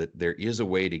suggests that there is a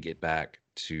way to get back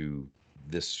to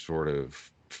this sort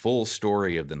of full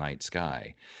story of the night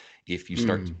sky if you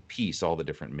start to Mm. piece all the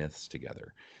different myths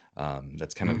together.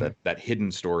 That's kind of Mhm. that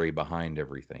hidden story behind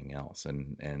everything else,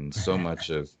 and so much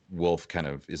of Wolfe kind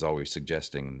of is always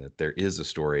suggesting that there is a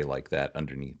story like that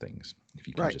underneath things if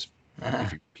you can Right. just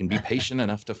if you can be patient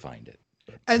enough to find it.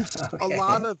 And a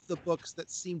lot Okay. of the books that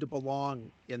seem to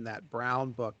belong in that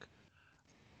Brown book,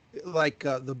 like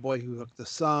The Boy Who Hooked the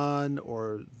Sun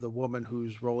or The Woman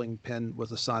Whose Rolling Pin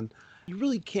Was a Sun, you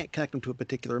really can't connect them to a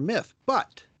particular myth.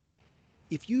 But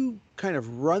if you kind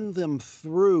of run them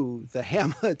through the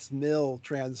Hamlet's Mill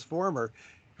transformer,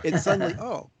 it's suddenly,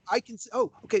 oh, I can see,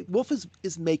 oh, okay, Wolfe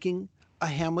is making a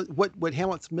Hamlet, what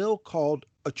Hamlet's Mill called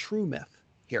a true myth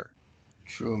here.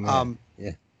 True myth. Um,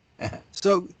 Yeah.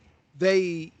 so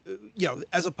they,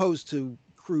 as opposed to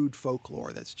crude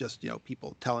folklore that's just,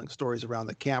 people telling stories around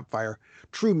the campfire,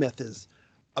 true myth is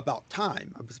about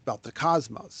time, it's about the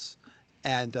cosmos.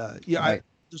 And, Right.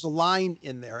 there's a line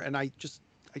in there, and I just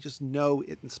know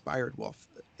it inspired Wolfe.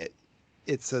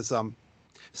 It says,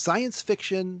 science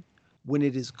fiction, when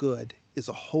it is good, is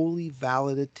a wholly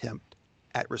valid attempt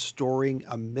at restoring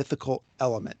a mythical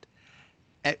element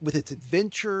with its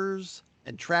adventures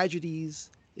and tragedies,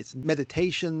 its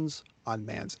meditations on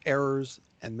man's errors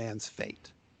and man's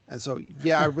fate. And so,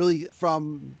 yeah, I really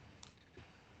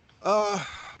uh,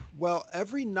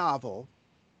 every novel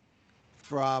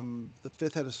from The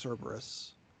Fifth Head of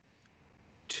Cerberus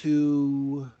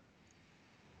to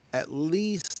at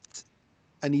least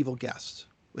An Evil Guest,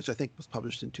 which I think was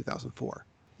published in 2004.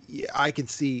 Yeah, I can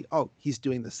see, oh, he's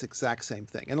doing this exact same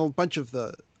thing. And a bunch of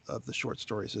the short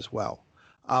stories as well.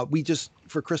 We just,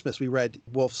 for Christmas, we read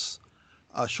Wolfe's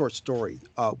short story,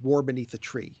 War Beneath a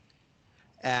Tree.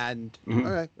 And, all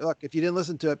Mhm. right, look, if you didn't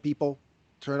listen to it, people,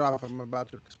 turn it off. I'm about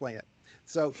to explain it.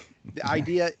 So the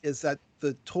idea is that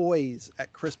the toys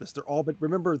at Christmas, they're all, but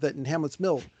remember that in Hamlet's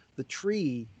Mill, the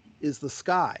tree is the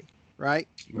sky, right?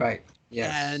 Right.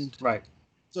 Yes. And Right.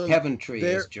 so Heaven tree, as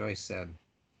they're, Joyce said.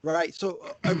 right.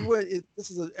 So everyone, this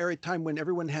is an area time when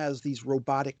everyone has these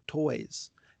robotic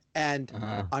toys. And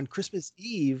Uh-huh. on Christmas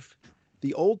Eve,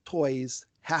 the old toys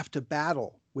have to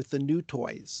battle with the new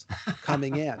toys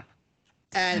coming in.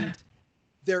 And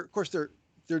of course,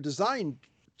 they're designed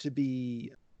to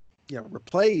be,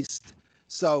 replaced.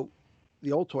 So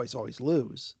the old toys always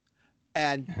lose.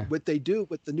 And what the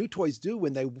new toys do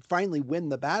when they finally win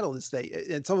the battle is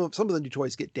and some of the new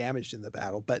toys get damaged in the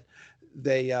battle, but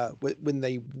they when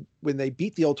they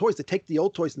beat the old toys, they take the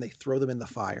old toys and they throw them in the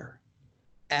fire,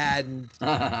 and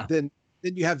then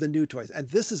you have the new toys. And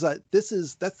this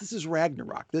is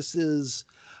Ragnarok. This is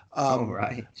Oh, um,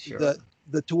 right. Sure.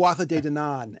 the Tuatha De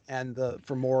Danann and the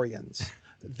Fomorians.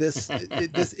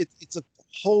 It's a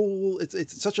whole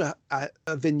it's such a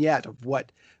vignette of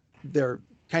what they're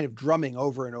kind of drumming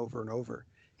over and over and over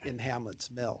in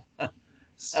Hamlet's Mill.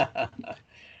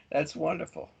 That's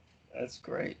wonderful. That's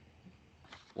great.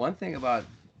 One thing about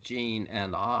Gene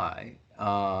and I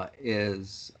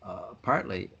is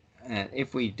partly, and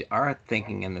if we are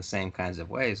thinking in the same kinds of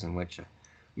ways in which, I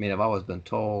mean, I've always been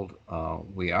told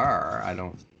we are. I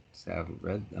haven't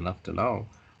read enough to know,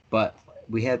 but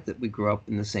we grew up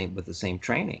with the same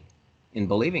training in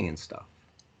believing in stuff.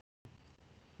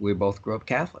 We both grew up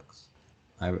Catholics.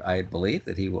 I believe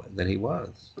that he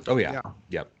was. Oh yeah, Yeah.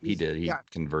 yep, he did. He Yeah.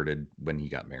 converted when he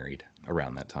got married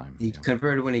around that time. He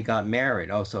converted when he got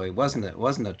married. Oh, so it wasn't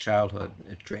a childhood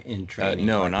in training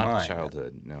No, like not mine.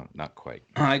 childhood. No, not quite.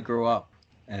 I grew up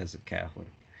as a Catholic,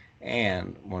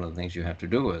 and one of the things you have to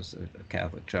do as a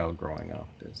Catholic child growing up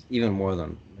is even more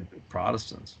than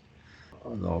Protestants,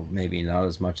 although maybe not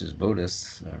as much as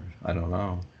Buddhists, or I don't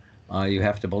know. You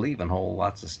have to believe in whole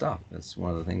lots of stuff. It's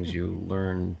one of the things you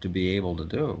learn to be able to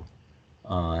do.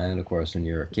 And of course, when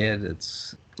you're a kid,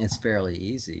 it's fairly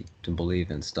easy to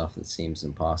believe in stuff that seems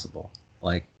impossible,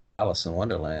 like Alice in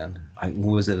Wonderland.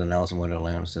 Who was it in Alice in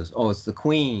Wonderland who says, "Oh, it's the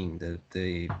Queen,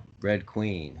 the Red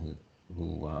Queen,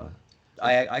 who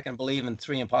I can believe in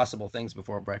three impossible things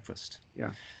before breakfast."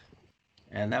 Yeah.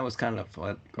 And that was kind of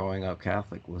what growing up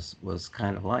Catholic was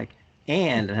kind of like,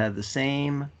 and it had the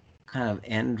same kind of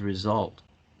end result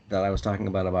that I was talking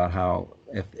about how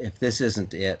if this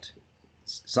isn't it,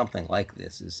 something like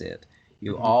this is it.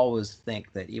 You always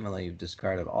think that even though you've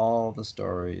discarded all the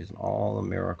stories and all the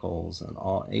miracles and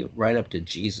all right up to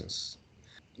Jesus,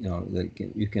 that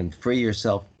you can free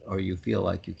yourself, or you feel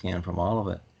like you can, from all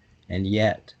of it. And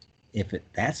yet, if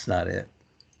that's not it,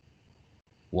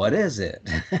 what is it?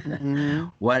 Mm-hmm.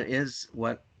 Why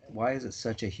is it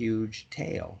such a huge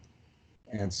tale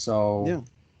and so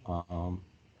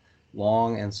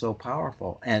long and so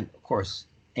powerful? And of course,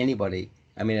 anybody,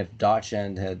 I mean, if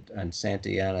Dachshund and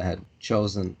Santayana had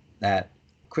chosen that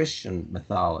Christian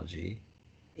mythology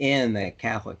in the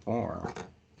Catholic form,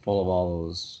 full of all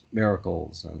those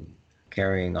miracles and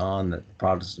carrying on that the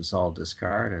Protestants all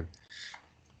discarded,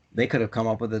 they could have come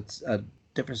up with a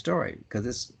different story,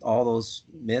 because all those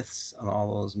myths and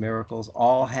all those miracles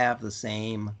all have the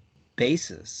same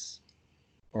basis,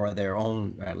 or their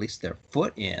own, or at least their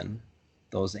foot in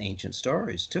those ancient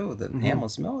stories too that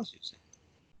Hamlet's Mill is using.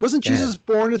 Wasn't Jesus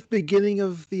born at the beginning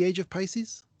of the age of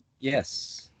Pisces?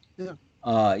 Yes.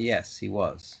 Yeah. Yes, he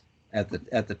was at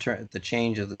the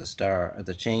change of the star, at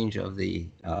the change of the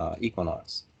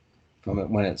equinox, from it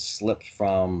when it slipped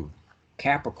from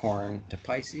Capricorn to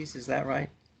Pisces. Is that right?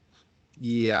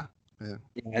 Yeah. Yeah,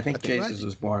 I think Jesus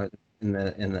was born in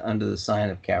the under the sign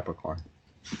of Capricorn.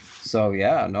 So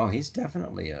yeah, no, he's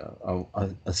definitely a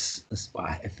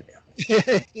spy.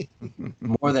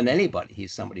 More than anybody,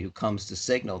 he's somebody who comes to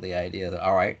signal the idea that,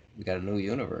 all right, we got a new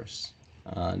universe,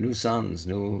 new suns,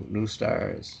 new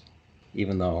stars.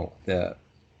 Even though the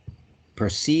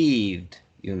perceived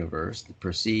universe, the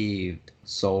perceived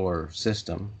solar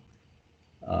system,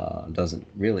 doesn't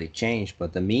really change,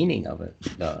 but the meaning of it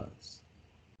does.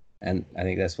 And I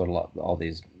think that's what all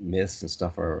these myths and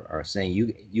stuff are saying.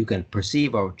 You can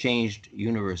perceive a changed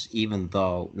universe even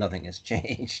though nothing has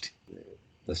changed.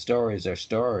 The stories are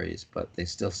stories, but they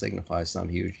still signify some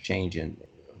huge change in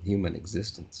human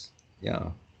existence. Yeah,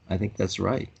 I think that's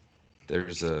right.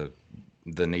 There's the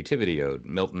Nativity Ode.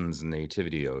 Milton's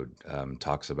Nativity Ode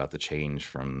talks about the change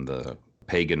from the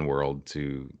pagan world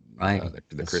to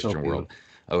the Christian world.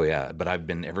 Oh yeah, but I've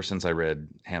been, ever since I read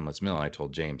Hamlet's Mill, and I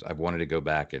told James I've wanted to go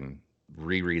back and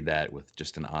reread that with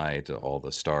just an eye to all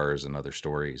the stars and other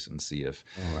stories and see if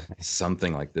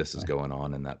something like this is going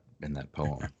on in that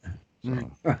poem.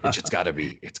 So it's got to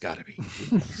be. It's got to be.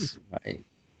 Right.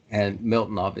 And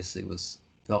Milton obviously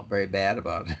felt very bad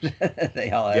about it.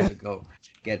 They all had to go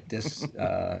get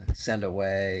sent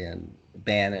away and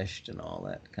banished and all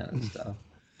that kind of stuff.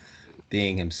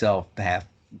 Being himself half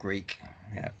Greek,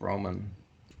 half Roman,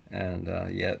 and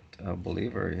yet a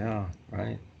believer. Yeah,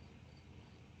 right.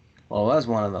 Well, that's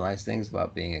one of the nice things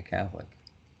about being a Catholic,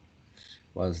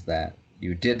 was that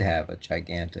you did have a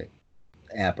gigantic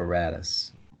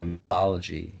apparatus, a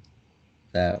mythology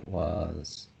that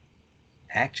was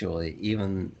actually,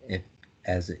 even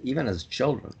as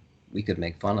children, we could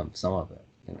make fun of some of it.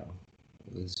 It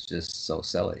was just so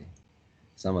silly.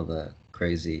 Some of the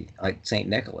crazy, like Saint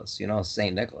Nicholas.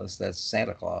 Saint Nicholas, that's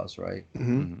Santa Claus, right?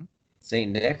 Mm-hmm.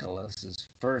 Saint Nicholas's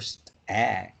first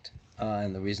act,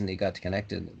 and the reason he got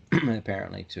connected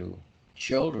apparently to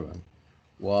children,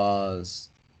 was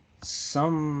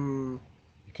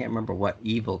I can't remember what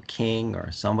evil king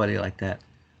or somebody like that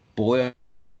boiled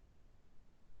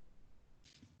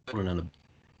children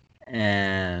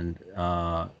and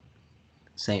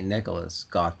Saint Nicholas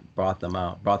brought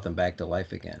them back to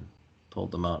life again,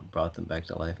 pulled them out, and brought them back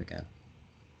to life again.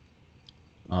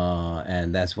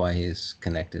 And that's why he's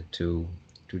connected to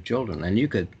children. And you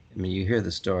hear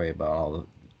the story about all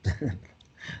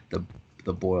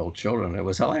the boiled children. It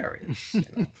was hilarious.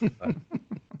 But,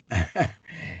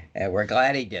 and we're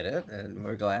glad he did it, and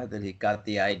we're glad that he got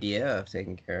the idea of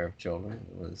taking care of children.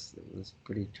 It was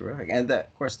pretty terrific. And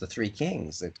of course, the three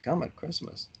kings that come at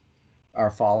Christmas are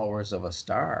followers of a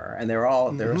star, and they're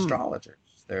astrologers.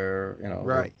 They're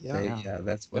Right. they Yeah.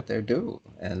 that's what they do,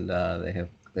 and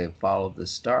they've followed the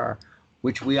star,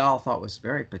 which we all thought was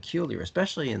very peculiar,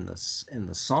 especially in the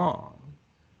song.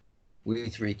 We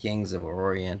three kings of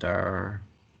Orient are.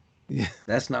 Yeah.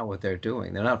 That's not what they're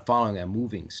doing. They're not following a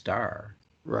moving star.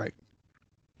 Right.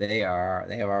 They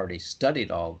have already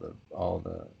studied all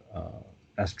the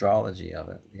astrology of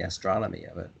it, the astronomy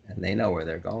of it, and they know where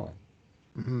they're going.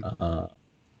 Mm-hmm.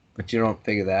 But you don't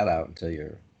figure that out until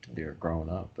you're grown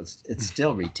up. But it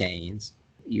still retains,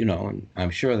 and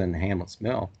I'm sure that in Hamlet's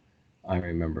Mill, I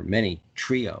remember many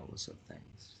trios of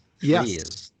things. Three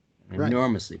is an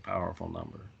enormously powerful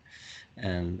number,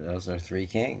 and those are three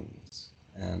kings,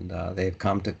 and they've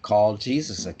come to call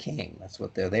Jesus a king. That's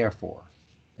what they're there for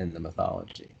in the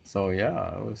mythology. So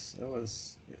yeah, it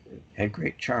had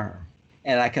great charm.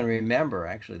 And I can remember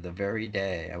actually the very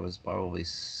day I was probably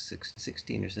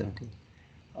 16 or 17.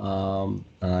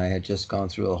 I had just gone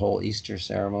through a whole Easter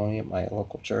ceremony at my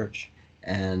local church,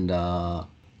 and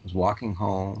was walking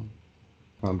home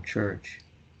from church,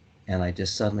 and I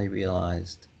just suddenly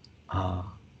realized,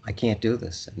 I can't do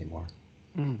this anymore.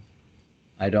 Mm.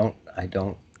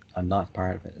 I'm not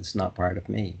part of it. It's not part of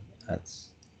me.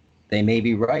 They may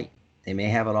be right. They may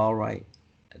have it all right.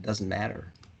 It doesn't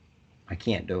matter. I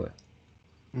can't do it.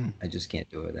 Mm. I just can't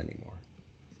do it anymore.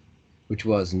 Which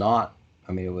was not,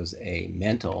 it was a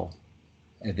mental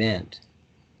event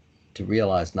to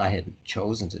realize, and I hadn't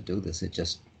chosen to do this.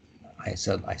 I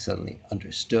suddenly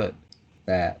understood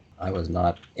that I was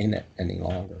not in it any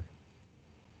longer,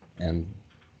 and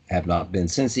have not been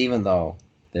since, even though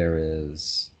there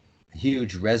is a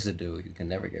huge residue you can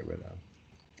never get rid of.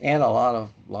 And a lot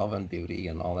of love and beauty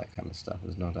and all that kind of stuff.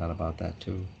 There's no doubt about that,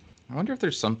 too. I wonder if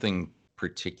there's something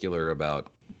particular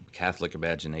about Catholic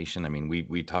imagination. I mean,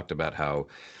 we talked about how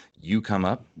you come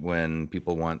up when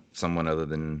people want someone other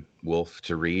than Woolf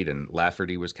to read, and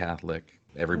Lafferty was Catholic.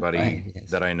 Everybody Yes.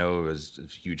 that I know is a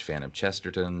huge fan of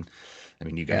Chesterton. I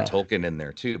mean, you got Tolkien in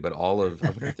there too, but I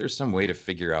wonder if there's some way to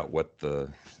figure out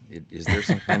is there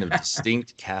some kind of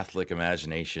distinct Catholic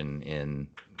imagination in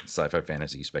sci-fi,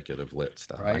 fantasy, speculative lit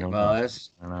stuff? Right. I don't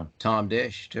know. Tom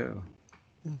Dish too.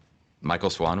 Michael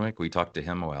Swanwick, we talked to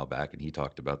him a while back, and he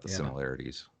talked about the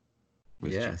similarities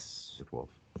with Woolf.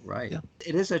 Right. Yeah.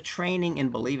 It is a training in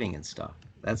believing in stuff.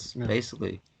 That's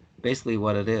basically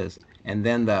what it is. And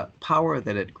then the power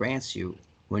that it grants you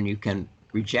when you can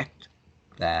reject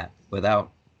that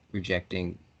without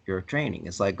rejecting your training.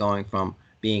 It's like going from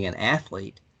being an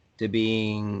athlete to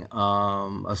being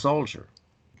a soldier.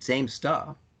 Same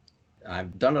stuff.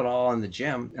 I've done it all in the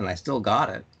gym, and I still got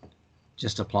it,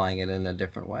 just applying it in a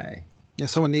different way. Yeah,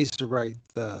 someone needs to write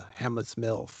the Hamlet's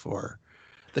Mill for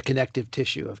the connective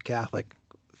tissue of Catholic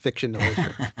fiction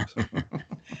literature. So.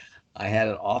 I had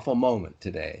an awful moment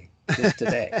just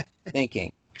today,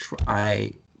 thinking.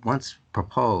 I once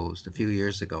proposed, a few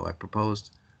years ago,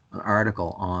 an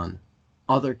article on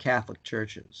other Catholic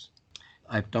churches.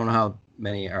 I don't know how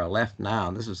many are left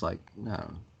now. This was like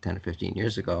 10 or 15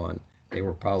 years ago, and they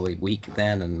were probably weak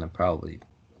then, and probably,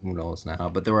 who knows now.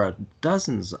 But there were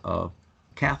dozens of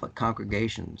Catholic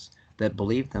congregations that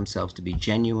believed themselves to be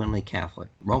genuinely Catholic,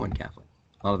 Roman Catholic.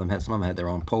 Some of them had their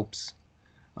own popes.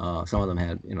 Some of them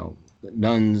had,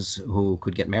 nuns who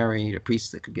could get married, or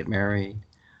priests that could get married.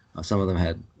 Some of them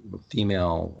had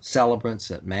female celebrants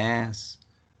at Mass,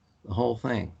 the whole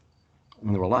thing.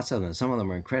 And there were lots of them. Some of them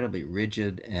were incredibly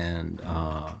rigid, and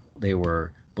they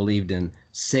believed in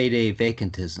sede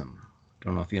vacantism.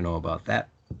 Don't know if you know about that.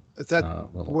 Is that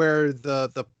where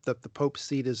the Pope's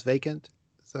seat is vacant?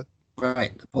 Is that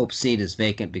right? The Pope's seat is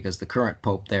vacant because the current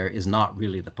Pope there is not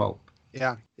really the Pope.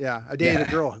 Yeah. I dated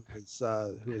a girl who was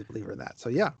a believer in that. So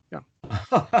yeah.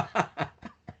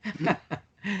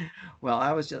 Well,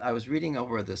 I was reading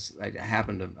over this.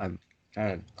 I'm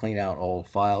trying to clean out old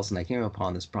files, and I came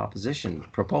upon this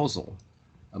proposal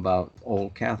about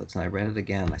old Catholics, and I read it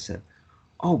again. And I said,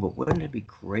 "Oh, but wouldn't it be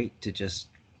great to just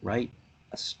write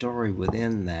a story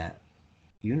within that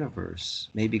universe?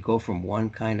 Maybe go from one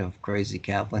kind of crazy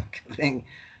Catholic thing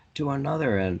to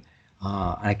another." And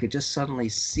I could just suddenly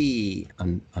see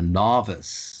a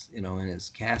novice, in his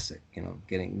cassock,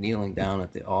 kneeling down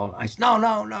at the altar. I said,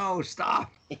 no,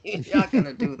 stop! You're not going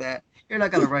to do that. You're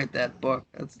not going to write that book.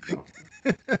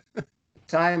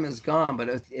 Time is gone, but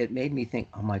it made me think,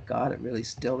 oh my God, it really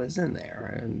still is in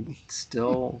there, and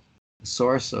still a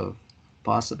source of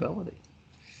possibility.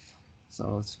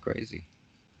 So it's crazy.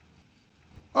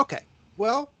 Okay,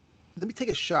 well, let me take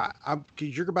a shot.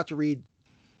 Because you're about to read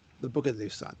the Book of the New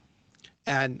Sun.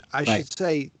 And I should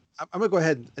say, I'm going to go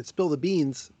ahead and spill the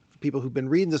beans for people who've been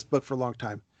reading this book for a long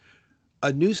time.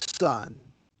 A new sun,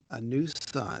 a new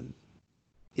sun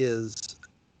is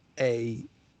a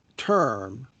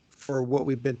term for what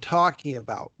we've been talking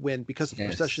about when, because of the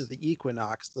precession of the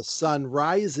equinox, the sun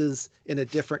rises in a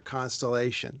different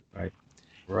constellation. Right.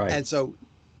 Right. And so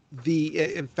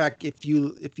in fact, if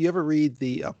you ever read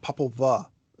the Popol Vuh,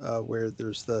 where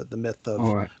there's the myth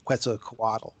of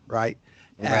Quetzalcoatl, right?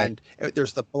 And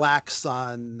there's the black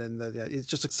sun, and it's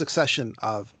just a succession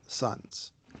of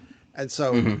suns. And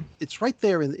so it's right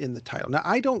there in the title. Now,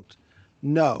 I don't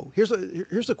know. Here's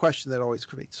a question that always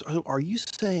creates. So are you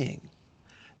saying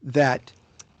that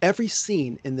every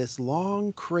scene in this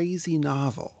long, crazy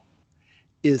novel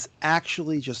is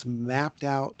actually just mapped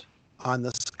out on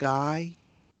the sky?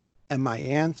 And my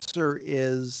answer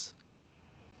is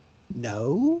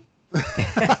no.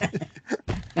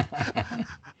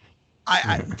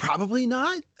 I probably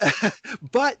not,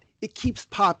 but it keeps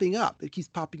popping up. It keeps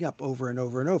popping up over and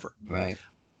over and over. Right.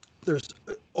 There's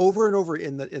over and over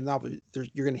in the novel.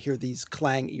 You're going to hear these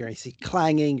clang. You're going to see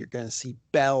clanging. You're going to see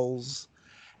bells,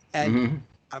 and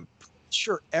I'm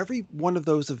sure every one of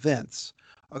those events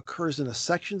occurs in a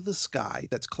section of the sky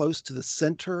that's close to the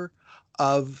center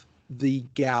of the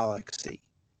galaxy,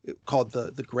 called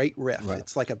the Great Rift. Right.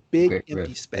 It's like a big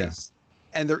empty space,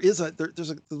 and there's a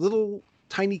little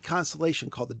tiny constellation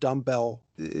called the Dumbbell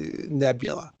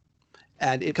Nebula,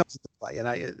 and it comes into play. And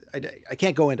I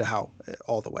can't go into how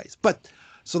all the ways, but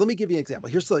so let me give you an example.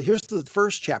 Here's the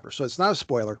first chapter, so it's not a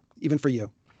spoiler even for you.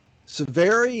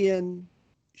 Severian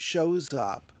shows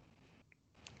up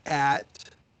at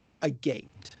a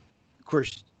gate. Of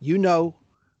course, you know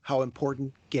how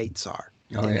important gates are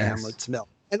in Hamlet's Mill,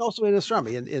 and also in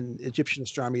astronomy. In Egyptian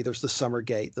astronomy, there's the summer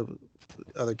gate, the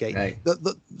other gate. Right.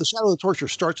 The Shadow of the Torture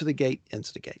starts at the gate, ends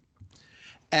at the gate,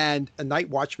 and a night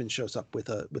watchman shows up with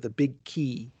a big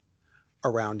key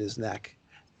around his neck,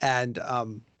 and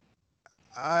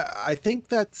I think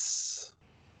that's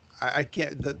I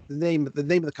can't the name of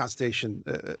the constellation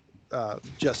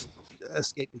just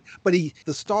escaped me, but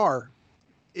the star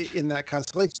in that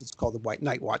constellation is called the White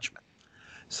Night Watchman.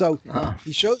 So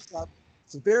he shows up.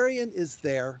 Severian is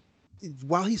there.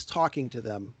 While he's talking to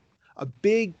them, a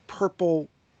big purple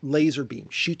laser beam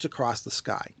shoots across the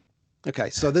sky. Okay,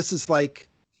 so this is like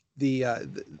the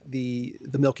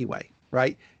Milky Way,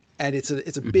 right? And it's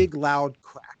a big loud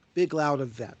crack, big loud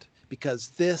event, because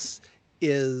this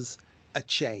is a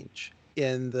change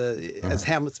in as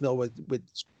Hamlet's Mill would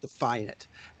define it,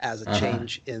 as a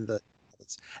change in the.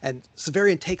 And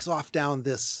Severian takes off down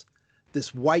this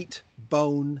white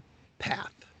bone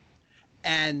path,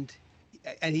 and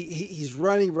he's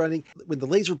running. When the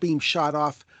laser beam shot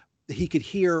off, he could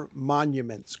hear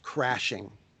monuments crashing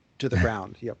to the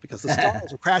ground, because the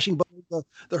stars are crashing below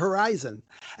the horizon.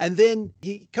 And then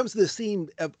he comes to the scene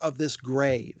of this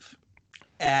grave,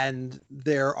 and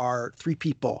there are 3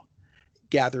 people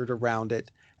gathered around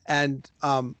it, and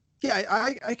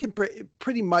I can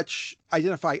pretty much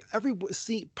identify every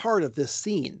part of this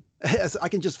scene, as I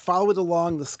can just follow it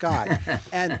along the sky.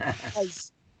 And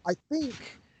as I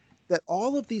think that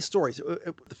all of these stories,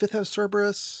 The Fifth House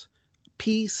Cerberus,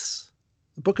 Peace,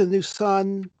 The Book of the New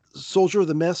Sun, Soldier of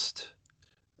the Mist,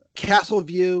 Castle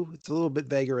View, it's a little bit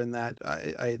vaguer in that,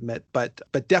 I admit, but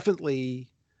definitely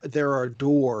there are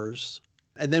doors.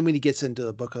 And then when he gets into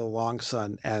the Book of the Long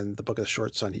Sun and the Book of the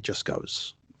Short Sun, he just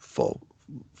goes full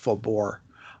bore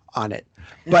on it.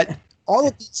 But all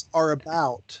of these are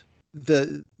about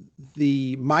the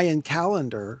Mayan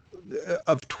calendar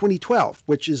of 2012,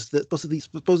 which is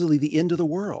supposedly the end of the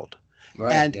world.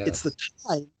 Right, and it's the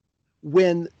time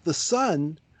when the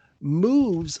sun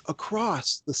moves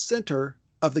across the center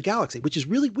of the galaxy, which is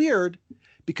really weird,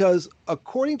 because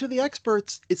according to the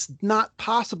experts, it's not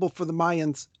possible for the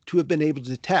Mayans to have been able to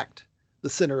detect the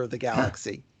center of the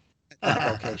galaxy at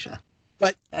that location.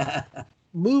 But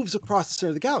moves across the center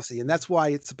of the galaxy, and that's why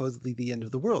it's supposedly the end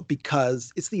of the world,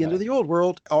 because it's the end of the old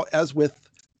world, as with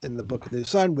in the Book of the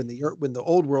Sun, when the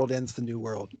old world ends, the new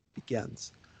world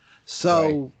begins.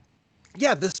 So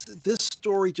this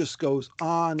story just goes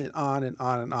on and on and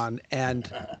on and on.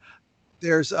 And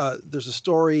there's a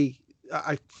story.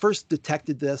 I first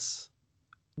detected this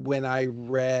when I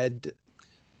read.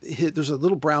 There's a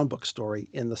little brown book story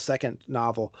in the second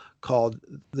novel called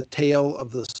The Tale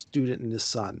of the Student and His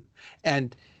Son.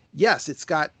 And yes, it's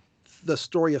got the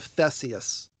story of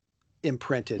Theseus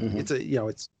imprinted. It's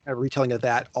it's a retelling of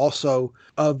that, also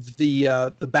of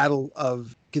the battle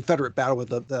of Confederate battle with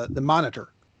the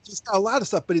Monitor. It's got a lot of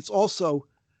stuff, but it's also,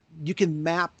 you can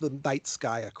map the night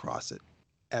sky across it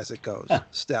as it goes,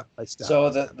 step by step. So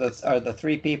are the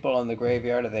 3 people in the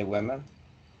graveyard, are they women?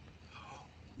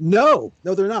 No,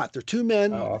 they're not. They're 2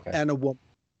 men and a woman.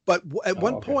 But at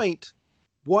one okay. point,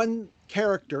 one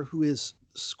character who is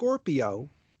Scorpio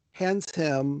hands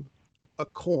him a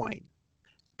coin,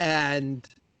 and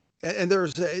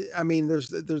there's I mean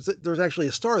there's actually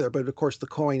a star there, but of course the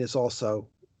coin is also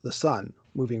the sun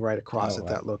moving right across Oh, at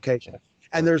right. that location. Yeah,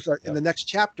 And sure. in the Yep. next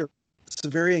chapter,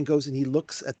 Severian goes and he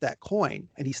looks at that coin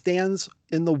and he stands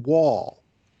in the wall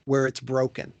where it's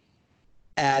broken.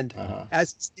 And Uh-huh.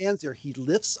 as he stands there, he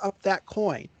lifts up that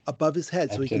coin above his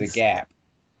head so he Into can the see it. gap.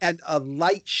 And a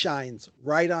light shines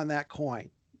right on that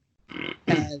coin.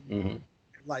 And Hmm.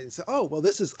 like, so, oh, well,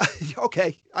 this is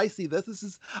okay. I see this. This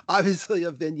is obviously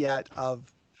a vignette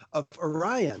of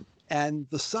Orion and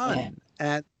the sun.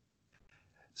 And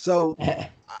so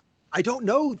I don't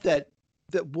know that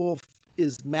Wolf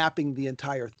is mapping the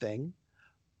entire thing,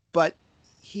 but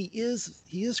he is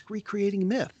recreating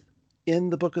myth in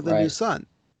the Book of the New Right. Sun.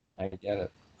 I get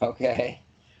it. Okay.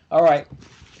 All right.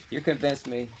 You convinced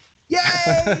me.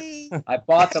 Yay! I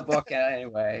bought the book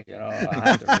anyway. I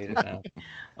have to read it now.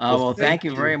 Well, thank Thank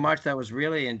you very you. much. That was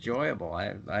really enjoyable.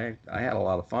 I had a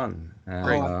lot of fun, and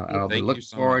Great. I'll be Thank you looking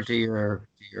so forward much. to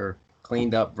your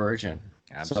cleaned up version,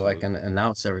 so I Absolutely. can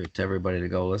announce to everybody to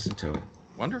go listen to it.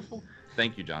 Wonderful.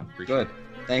 Thank you, John. Appreciate Good.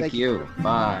 it. Thank you.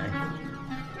 Bye.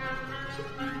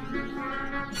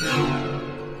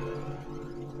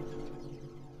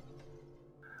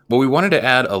 Well, we wanted to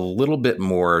add a little bit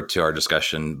more to our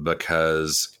discussion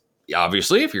because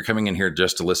obviously, if you're coming in here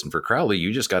just to listen for Crowley,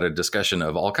 you just got a discussion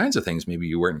of all kinds of things maybe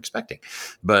you weren't expecting.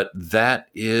 But that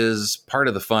is part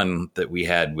of the fun that we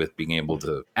had with being able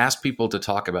to ask people to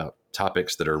talk about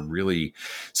topics that are really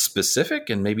specific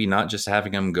and maybe not just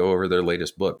having them go over their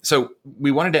latest book. So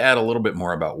we wanted to add a little bit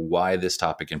more about why this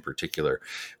topic in particular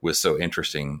was so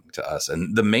interesting to us.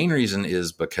 And the main reason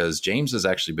is because James has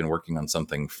actually been working on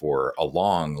something for a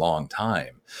long, long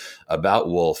time about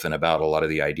Wolfe and about a lot of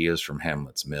the ideas from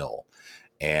Hamlet's Mill.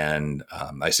 And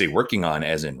I say working on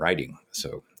as in writing.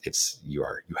 So you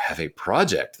have a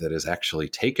project that has actually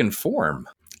taken form.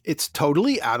 It's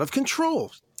totally out of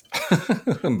control.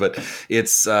 But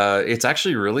it's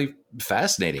actually really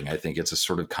fascinating. I think it's a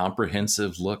sort of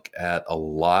comprehensive look at a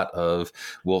lot of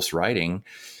Wolfe's writing,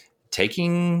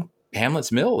 taking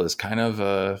Hamlet's Mill as kind of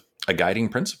a guiding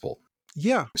principle.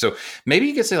 Yeah. So maybe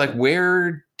you could say, like,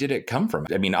 where did it come from?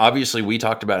 I mean, obviously we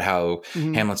talked about how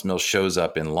Hamlet's Mill shows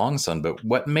up in Long Sun, but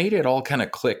what made it all kind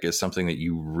of click is something that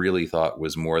you really thought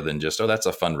was more than just, oh, that's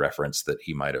a fun reference that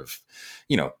he might have,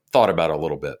 thought about a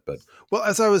little bit. But well,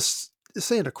 as I was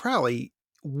saying to Crowley,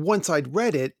 once I'd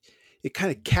read it, it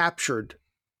kind of captured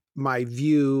my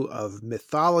view of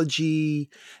mythology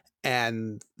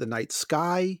and the night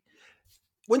sky.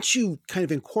 Once you kind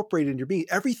of incorporate it in your being,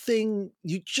 everything,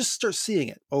 you just start seeing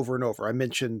it over and over. I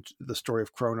mentioned the story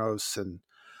of Kronos and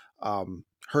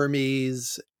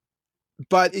Hermes,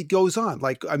 but it goes on.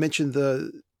 Like I mentioned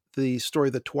the story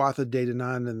of the Tuatha De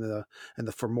Danann and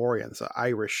the Fomorians, the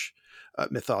Irish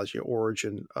mythology,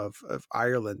 origin of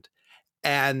Ireland.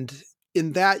 And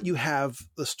in that you have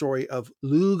the story of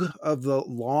Lugh of the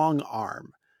Long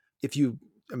Arm. If you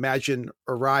imagine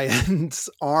Orion's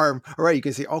arm, all right, you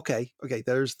can see, okay,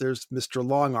 there's Mr.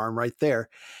 Long Arm right there.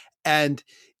 And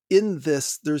in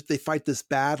this, they fight this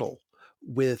battle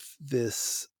with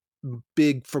this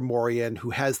big Fomorian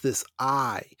who has this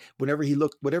eye. Whatever he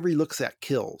looks at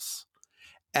kills.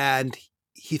 And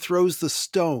he throws the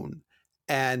stone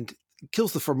and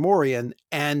kills the Fomorian,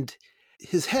 and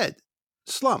his head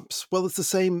slumps. Well, it's the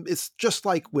same. It's just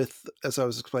like as I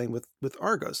was explaining with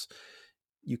Argos.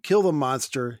 You kill the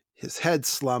monster, his head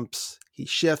slumps, he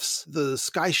shifts, the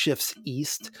sky shifts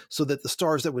east so that the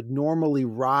stars that would normally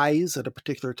rise at a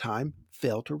particular time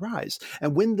fail to rise.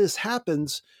 And when this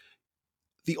happens,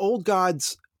 the old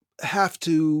gods have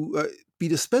to be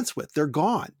dispensed with. They're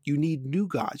gone. You need new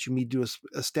gods. You need to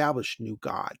establish new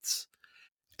gods.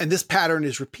 And this pattern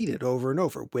is repeated over and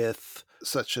over with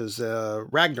such as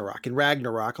Ragnarok. In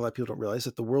Ragnarok, a lot of people don't realize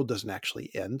that the world doesn't actually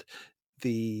end.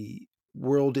 The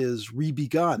world is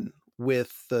rebegun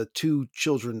with the two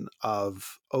children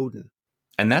of Odin.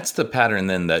 And that's the pattern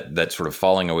then that sort of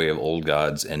falling away of old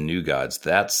gods and new gods.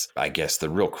 That's, I guess, the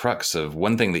real crux of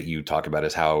one thing that you talk about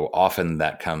is how often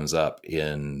that comes up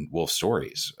in Wolfe's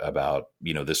stories about,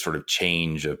 this sort of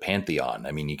change of pantheon.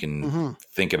 I mean, you can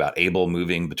think about Abel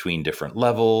moving between different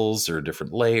levels or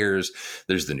different layers.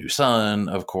 There's the new sun,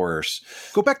 of course.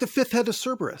 Go back to Fifth Head of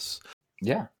Cerberus.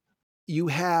 Yeah. You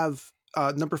have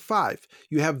number 5.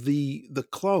 You have the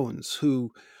clones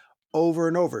who over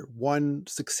and over, one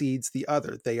succeeds the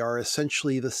other. They are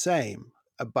essentially the same,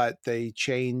 but they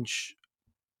change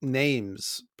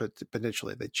names, but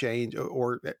potentially they change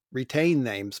or retain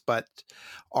names, but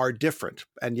are different,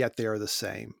 and yet they are the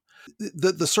same.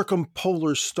 The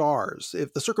circumpolar stars.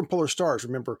 If the circumpolar stars,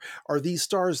 remember, are these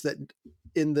stars that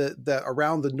in the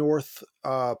around the North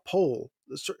Pole,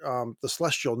 the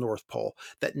celestial North Pole,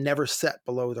 that never set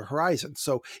below the horizon.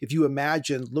 So if you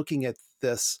imagine looking at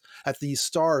these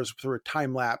stars through a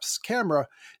time lapse camera,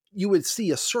 you would see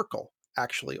a circle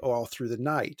actually all through the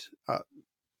night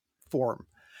form.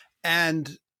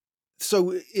 And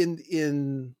so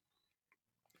in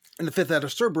the fifth Eta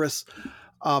Cerberus,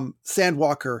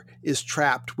 Sandwalker is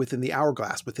trapped within the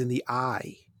hourglass, within the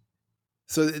eye.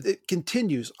 So it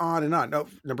continues on and on.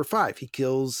 Number 5, he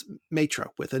kills Matra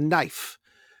with a knife.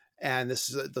 And this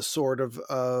is the sword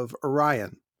of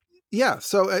Orion. Yeah,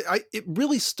 so it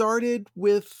really started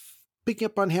with picking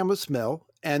up on Hamlet's Mill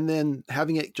and then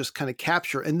having it just kind of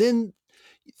capture. And then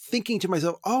thinking to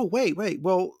myself, oh, wait,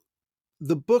 well,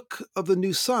 the Book of the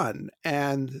New Sun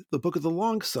and the Book of the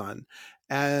Long Sun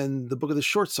and the Book of the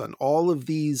Short Sun, all of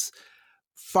these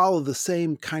follow the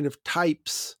same kind of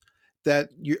types that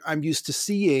I'm used to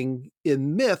seeing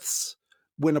in myths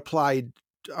when applied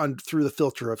through the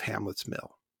filter of Hamlet's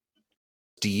Mill.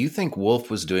 Do you think Woolf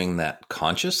was doing that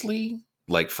consciously,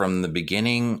 like from the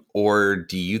beginning, or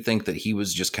do you think that he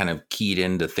was just kind of keyed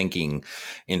into thinking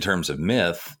in terms of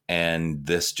myth, and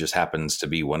this just happens to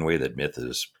be one way that myth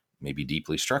is maybe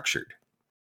deeply structured?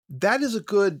 That is a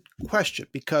good question,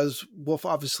 because Woolf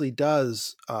obviously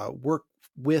does work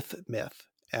with myth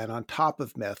and on top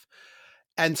of myth.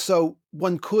 And so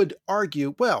one could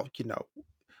argue, well,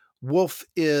 Woolf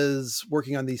is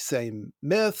working on these same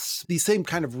myths. These same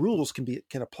kind of rules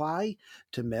can apply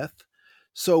to myth.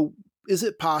 So is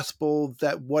it possible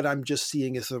that what I'm just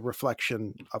seeing is a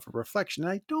reflection of a reflection?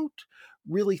 And I don't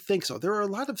really think so. There are a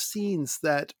lot of scenes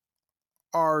that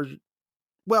are,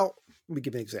 well, let me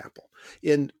give an example.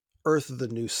 In Earth of the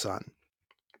New Sun,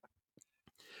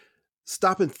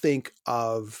 stop and think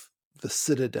of the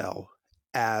Citadel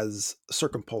as a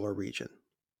circumpolar region.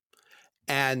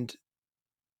 And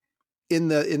in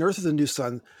Earth of the New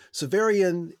Sun,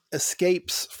 Severian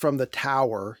escapes from the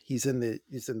tower. He's in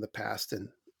the past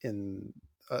in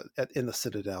the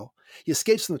Citadel. He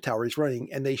escapes from the tower. He's running,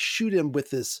 and they shoot him with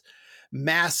this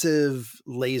massive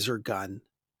laser gun,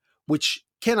 which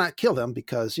cannot kill him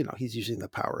because he's using the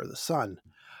power of the sun.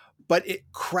 But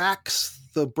it cracks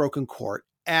the broken court,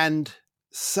 and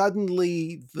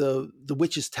suddenly the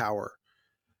witch's tower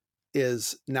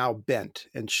is now bent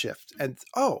and shift. And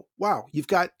oh wow, you've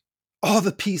got all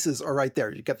the pieces are right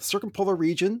there. You've got the circumpolar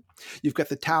region, you've got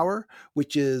the tower,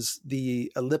 which is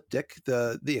the ecliptic,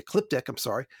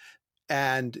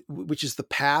 and which is the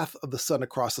path of the sun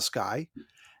across the sky.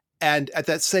 And at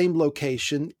that same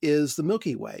location is the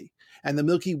Milky Way. And the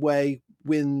Milky Way,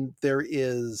 when there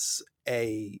is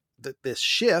this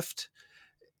shift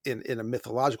in a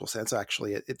mythological sense,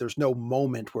 actually, there's no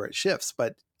moment where it shifts,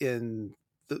 but in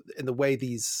the way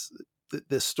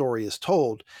this story is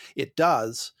told, it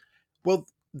does. Well,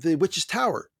 the witch's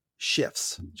tower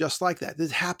shifts just like that.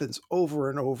 This happens over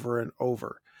and over and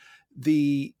over.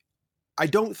 I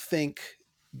don't think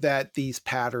that these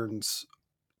patterns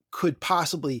could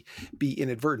possibly be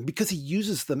inadvertent because he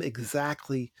uses them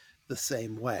exactly the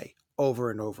same way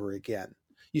over and over again.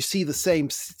 You see the same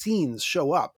scenes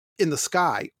show up in the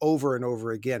sky over and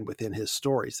over again within his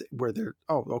stories where they're,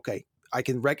 oh, okay, I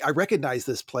recognize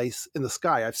this place in the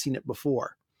sky. I've seen it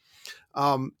before.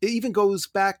 It even goes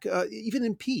back, even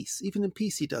in Peace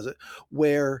he does it,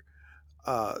 where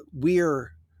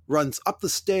Weir runs up the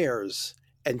stairs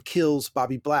and kills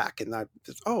Bobby Black. And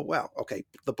oh, well, okay,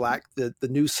 the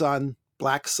new sun,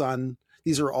 Black Sun,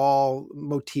 these are all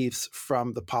motifs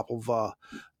from the Popol Vuh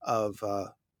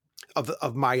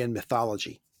of Mayan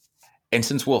mythology. And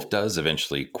since Woolf does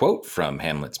eventually quote from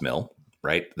Hamlet's Mill,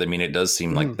 right? I mean, it does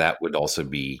seem like that would also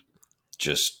be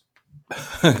just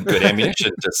good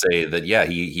ammunition to say that, yeah,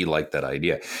 he liked that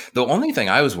idea. The only thing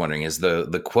I was wondering is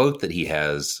the quote that he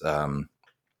has.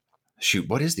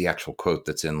 What is the actual quote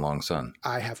that's in Long Sun?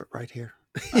 I have it right here.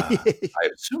 I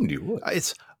assumed you would.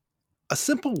 It's a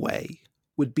simple way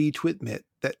would be to admit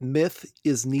that myth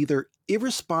is neither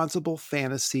irresponsible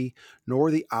fantasy nor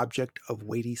the object of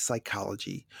weighty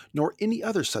psychology, nor any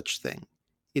other such thing.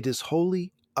 It is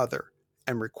wholly other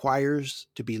and requires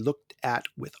to be looked at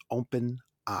with open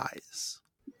eyes.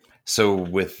 So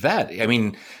with that, I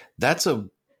mean, that's a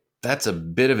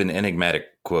bit of an enigmatic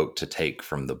quote to take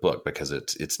from the book because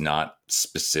it's not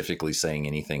specifically saying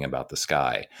anything about the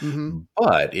sky,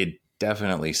 but it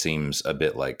definitely seems a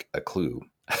bit like a clue.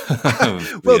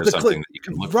 Well, something that you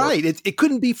can look right. for. It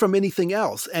couldn't be from anything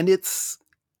else. And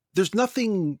there's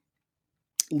nothing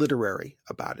literary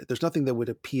about it. There's nothing that would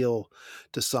appeal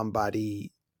to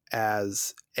somebody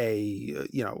as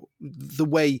the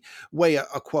way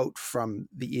a quote from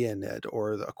the Aeneid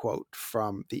or a quote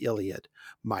from the Iliad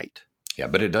might. Yeah,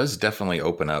 but it does definitely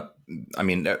open up. I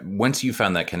mean, once you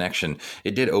found that connection,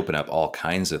 it did open up all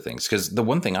kinds of things. Because the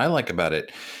one thing I like about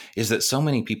it is that so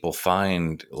many people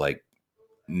find like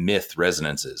myth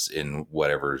resonances in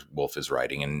whatever Woolf is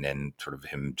writing, and sort of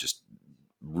him just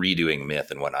redoing myth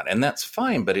and whatnot. And that's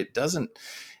fine, but it doesn't,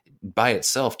 by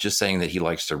itself, just saying that he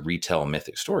likes to retell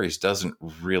mythic stories doesn't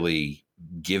really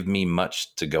give me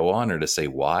much to go on or to say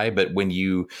why. But when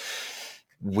you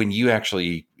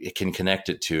actually can connect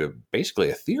it to basically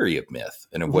a theory of myth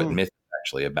and of what myth is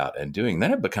actually about and doing,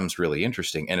 then it becomes really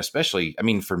interesting. And especially, I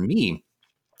mean, for me,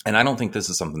 and I don't think this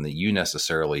is something that you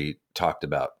necessarily talked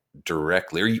about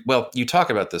directly, or well, you talk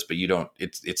about this, but you don't,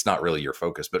 it's not really your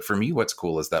focus. But for me, what's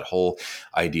cool is that whole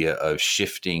idea of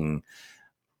shifting,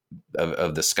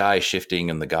 of the sky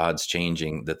shifting and the gods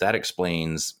changing, that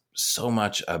explains so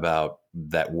much about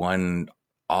that one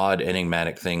odd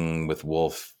enigmatic thing with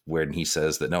Woolf, when he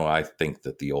says that, no, I think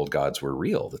that the old gods were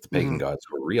real, that the pagan gods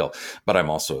were real, but I'm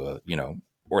also a,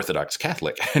 Orthodox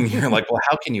Catholic. And you're like, well,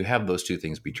 how can you have those two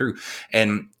things be true?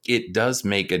 And it does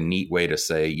make a neat way to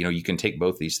say, you can take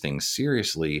both these things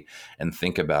seriously and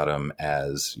think about them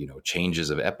as, changes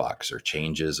of epochs or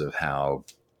changes of how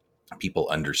people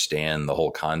understand the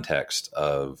whole context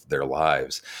of their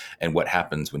lives and what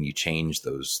happens when you change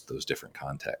those different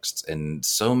contexts. And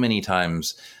so many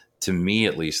times, to me,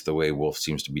 at least, the way Woolf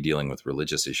seems to be dealing with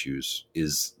religious issues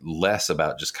is less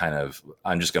about just kind of,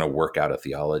 I'm just going to work out a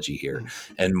theology here,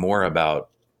 and more about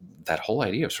that whole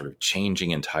idea of sort of changing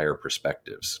entire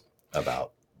perspectives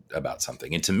about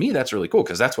something. And to me, that's really cool,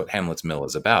 because that's what Hamlet's Mill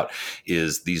is about,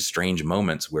 is these strange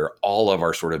moments where all of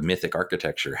our sort of mythic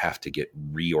architecture have to get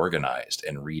reorganized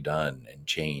and redone and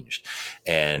changed.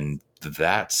 And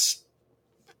that's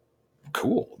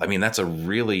cool. I mean, that's a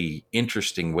really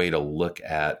interesting way to look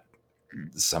at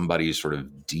somebody's sort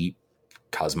of deep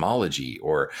cosmology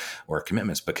or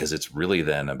commitments, because it's really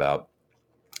then about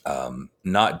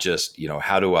not just,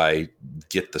 how do I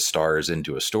get the stars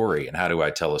into a story, and how do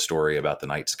I tell a story about the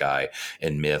night sky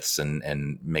and myths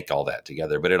and make all that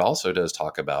together, but it also does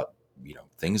talk about,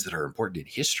 things that are important in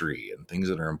history and things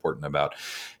that are important about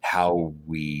how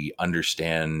we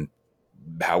understand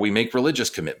how we make religious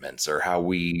commitments, or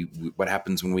what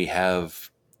happens when we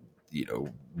have,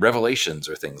 revelations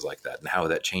or things like that, and how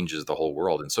that changes the whole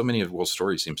world. And so many of Woolf's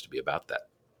stories seems to be about that.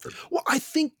 Well, I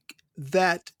think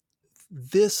that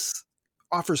this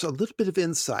offers a little bit of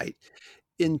insight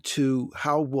into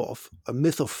how Woolf, a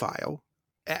mythophile,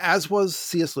 as was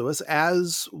C.S. Lewis,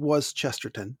 as was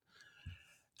Chesterton,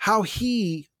 how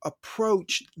he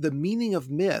approached the meaning of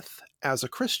myth as a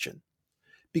Christian,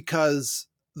 because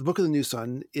the Book of the New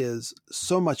Sun is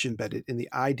so much embedded in the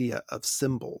idea of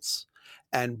symbols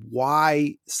and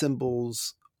why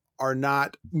symbols are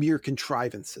not mere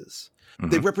contrivances.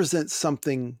 They represent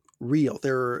something real.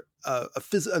 They're an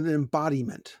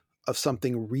embodiment of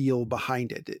something real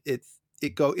behind it.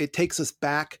 It takes us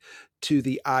back to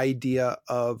the idea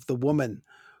of the woman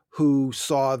who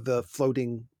saw the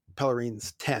floating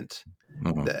Pelorine's tent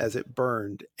as it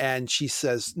burned, and she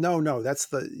says, "No,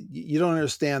 you don't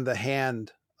understand the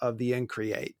hand of the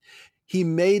Increate. He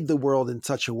made the world in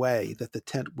such a way that the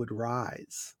tent would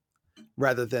rise,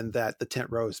 rather than that the tent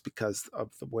rose because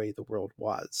of the way the world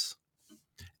was."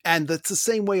 And that's the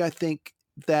same way I think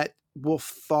that Woolf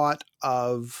thought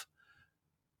of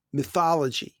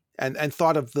mythology and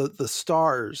thought of the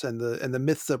stars and the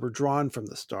myths that were drawn from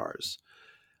the stars.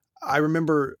 I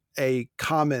remember a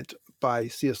comment by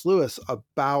C.S. Lewis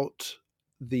about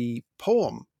the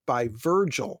poem by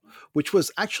Virgil, which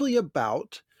was actually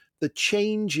about the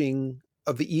changing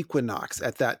of the equinox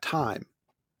at that time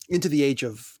into the age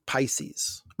of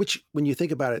Pisces, which, when you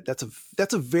think about it,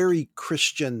 that's a very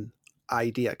Christian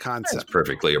idea, concept. That's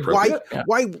perfectly appropriate.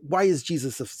 Why is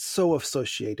Jesus so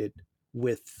associated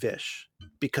with fish?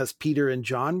 Because Peter and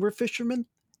John were fishermen?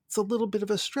 It's a little bit of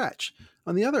a stretch.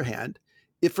 On the other hand,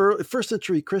 if first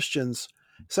century Christians,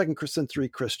 second century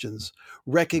Christians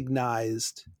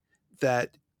recognized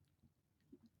that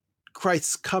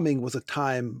Christ's coming was a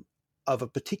time of a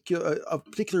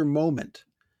particular moment,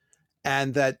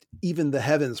 and that even the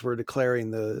heavens were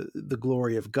declaring the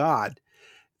glory of God,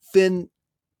 then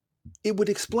it would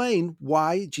explain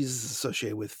why Jesus is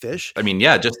associated with fish. I mean,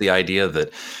 yeah, just the idea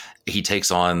that he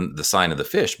takes on the sign of the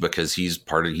fish because he's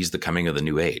the coming of the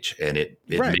new age, and it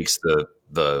right. makes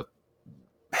the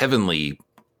heavenly,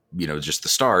 just the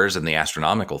stars and the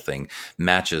astronomical thing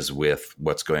matches with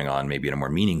what's going on maybe in a more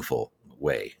meaningful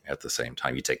way at the same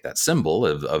time. You take that symbol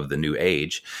of the new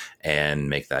age and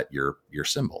make that your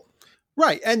symbol.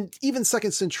 Right. And even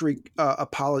second century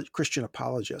Christian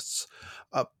apologists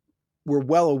were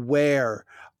well aware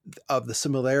of the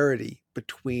similarity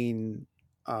between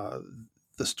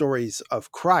the stories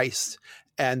of Christ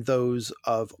and those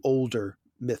of older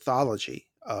mythology,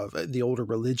 of the older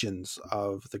religions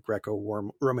of the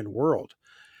Greco-Roman world.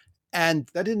 And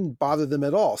that didn't bother them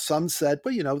at all. Some said,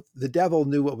 well, the devil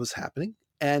knew what was happening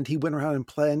and he went around and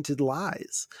planted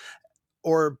lies.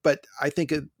 But I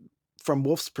think from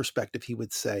Woolf's perspective, he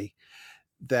would say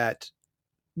that,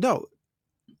 no,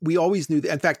 we always knew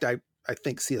that. In fact, I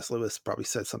think C.S. Lewis probably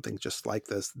said something just like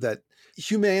this, that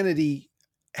humanity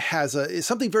is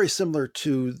something very similar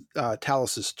to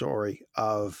Talus's story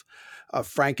of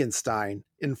Frankenstein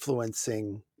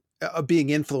being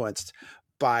influenced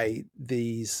by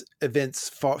these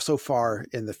events so far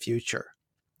in the future.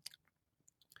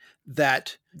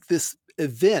 That this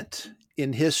event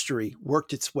in history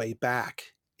worked its way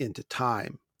back into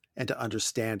time and to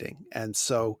understanding. And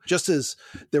so just as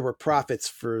there were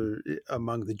prophets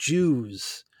among the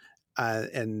Jews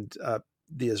and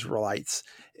the Israelites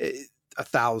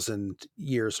 1,000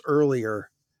 years earlier,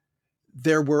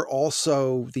 there were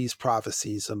also these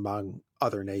prophecies among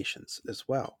other nations as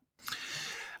well.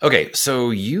 Okay,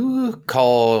 so you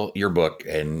call your book,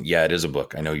 and yeah, it is a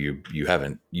book. I know you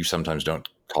sometimes don't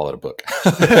call it a book.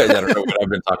 I don't know when I've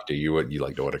been talking to you, you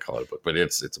like to want to call it a book, but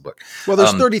it's a book. Well,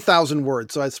 there's 30,000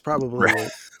 words, so it's probably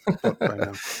a book by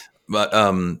now. But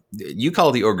you call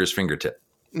it The Ogre's Fingertip.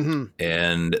 Mm-hmm.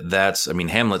 And that's,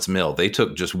 Hamlet's Mill. They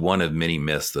took just one of many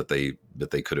myths that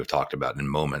they could have talked about in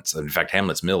moments. In fact,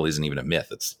 Hamlet's Mill isn't even a myth.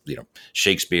 It's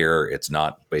Shakespeare. It's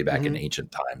not way back in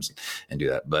ancient times and do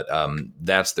that. But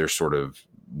that's their sort of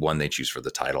one they choose for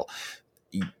the title.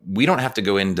 We don't have to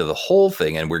go into the whole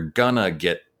thing, and we're gonna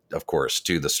get, of course,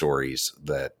 to the stories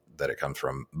that it comes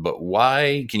from. But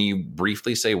why? Can you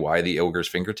briefly say why The Ogre's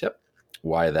Fingertip?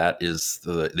 Why that is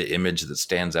the image that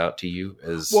stands out to you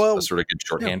as a sort of good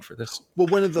shorthand for this? Well,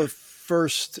 one of the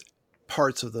first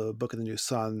parts of the Book of the New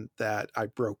Sun that I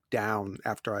broke down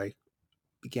after I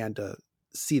began to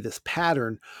see this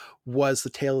pattern was the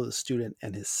tale of the student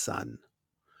and his son,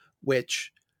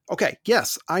 which, okay,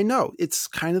 yes, I know it's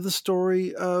kind of the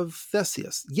story of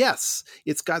Theseus. Yes,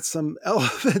 it's got some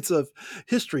elements of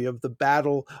history of the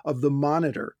battle of the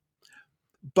Monitor,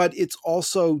 but it's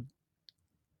also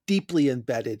deeply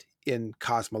embedded in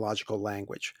cosmological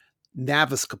language.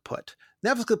 Navis Caput.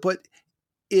 Navis Caput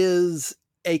is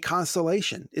a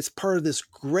constellation. It's part of this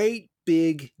great,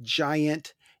 big,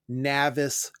 giant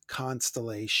Navis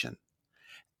constellation,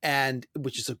 and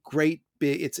which is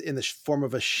it's in the form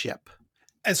of a ship.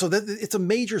 And so it's a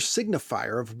major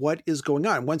signifier of what is going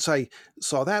on. Once I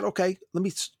saw that, okay, let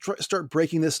me start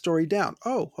breaking this story down.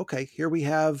 Oh, okay, here we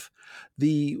have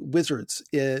the wizards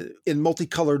in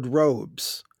multicolored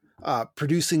robes,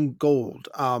 producing gold.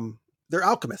 They're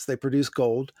alchemists. They produce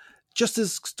gold, just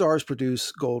as stars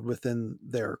produce gold within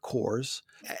their cores.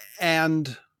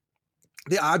 And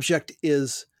the object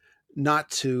is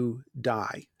not to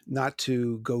die, not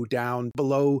to go down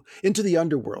into the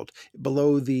underworld,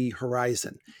 below the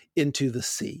horizon, into the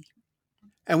sea.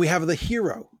 And we have the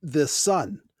hero, the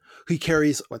sun, who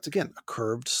carries, once again, a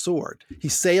curved sword. He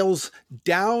sails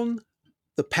down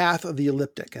the path of the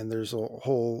ecliptic, and there's a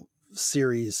whole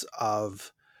series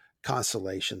of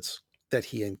constellations that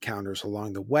he encounters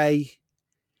along the way.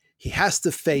 He has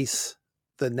to face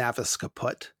the Navis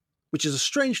Caput, which is a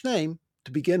strange name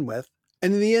to begin with.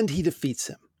 And in the end, he defeats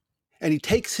him. And he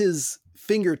takes his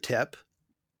fingertip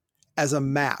as a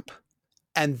map.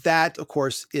 And that, of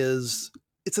course, it's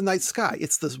a night sky.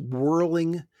 It's this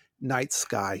whirling night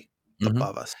sky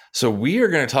above us. So we are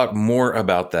going to talk more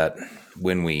about that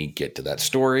when we get to that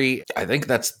story. I think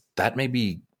that may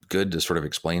be good to sort of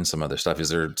explain some other stuff. Is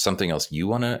there something else you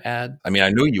want to add? I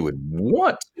know you would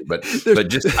want to, but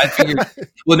just, I figured,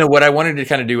 well, no, what I wanted to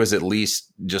kind of do is at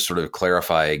least just sort of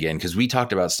clarify again, because we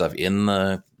talked about stuff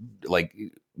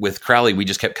with Crowley, we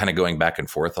just kept kind of going back and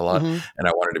forth a lot. And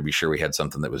I wanted to be sure we had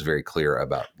something that was very clear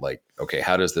about, okay,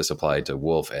 how does this apply to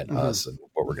Wolf and us and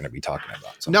what we're going to be talking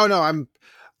about? So. No,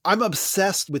 I'm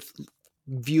obsessed with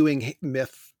viewing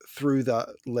myth through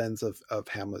the lens of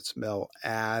Hamlet's Mill.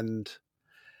 And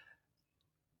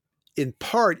in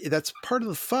part, that's part of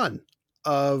the fun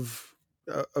of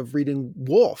reading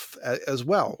Wolf as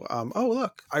well. Oh,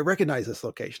 look, I recognize this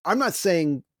location. I'm not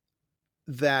saying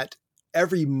that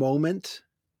every moment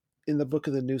in the Book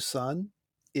of the New Sun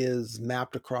is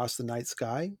mapped across the night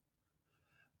sky.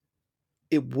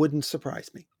 It wouldn't surprise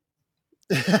me.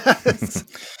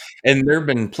 And there have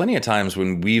been plenty of times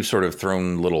when we've sort of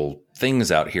thrown little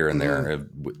things out here and there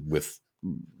with,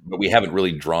 but we haven't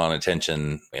really drawn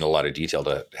attention in a lot of detail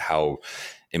to how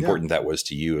important that was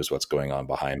to you as what's going on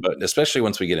behind. But especially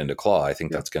once we get into Claw, I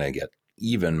think that's going to get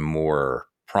even more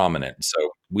prominent. So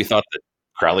we thought that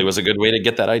Crowley was a good way to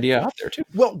get that idea out there too.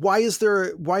 Well, why is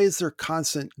there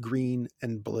constant green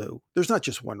and blue? There's not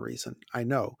just one reason, I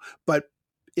know, but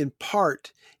in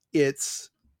part it's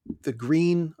the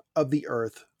green of the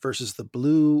earth versus the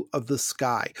blue of the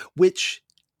sky, which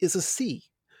is a sea.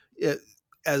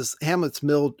 As Hamlet's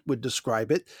Mill would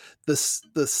describe it, the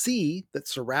sea that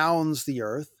surrounds the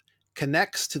earth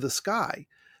connects to the sky,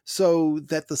 so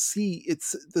that the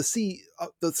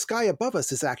sky above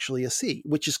us is actually a sea,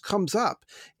 which comes up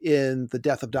in The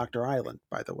Death of Dr. Island,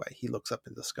 by the way. He looks up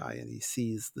in the sky and he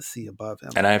sees the sea above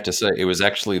him. And I have to say, it was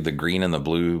actually the green and the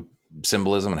blue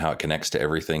symbolism and how it connects to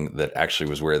everything that actually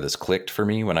was where this clicked for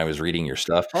me when I was reading your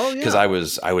stuff. Because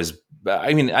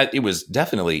it was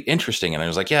definitely interesting. And I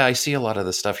was like, yeah, I see a lot of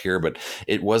the stuff here, but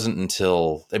it wasn't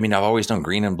until, I've always known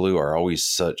green and blue are always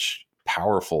such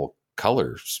powerful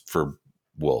colors for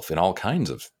Wolfe in all kinds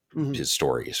of his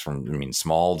stories, from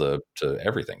small to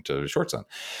everything, to Short Sun.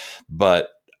 But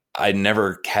I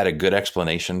never had a good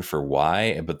explanation for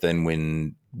why. But then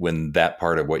when that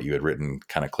part of what you had written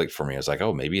kind of clicked for me, I was like,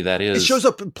 oh, maybe that is. It shows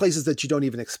up in places that you don't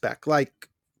even expect, like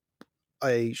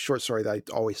a short story that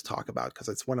I always talk about because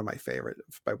it's one of my favorite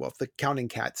by Wolfe, The Counting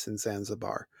Cats in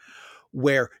Zanzibar,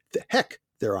 where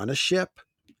they're on a ship,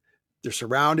 they're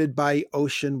surrounded by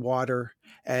ocean water,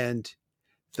 and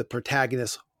the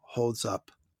protagonist holds up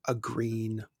a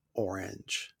green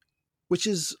orange, which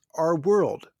is our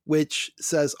world, which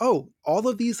says, oh, all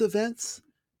of these events,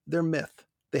 they're myth.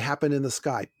 They happen in the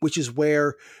sky, which is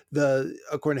where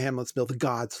according to Hamlet's Mill, the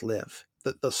gods live.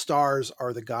 The stars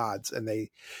are the gods, and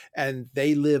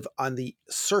they live on the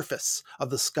surface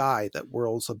of the sky that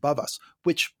whirls above us,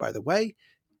 which, by the way,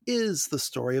 is the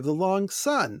story of The Long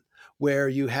Sun, where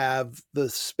you have the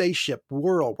spaceship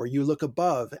whirl, where you look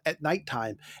above at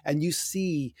nighttime and you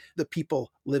see the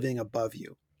people living above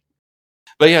you.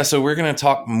 But yeah, so we're going to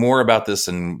talk more about this,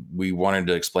 and we wanted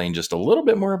to explain just a little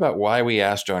bit more about why we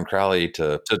asked John Crowley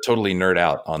to totally nerd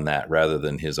out on that rather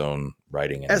than his own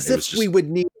writing. And as if we would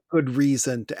need a good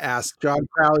reason to ask John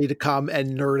Crowley to come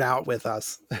and nerd out with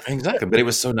us. Exactly. But it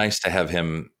was so nice to have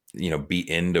him, be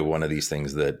into one of these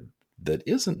things that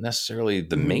isn't necessarily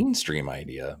the mainstream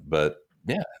idea, but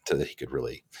yeah, that he could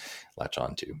really latch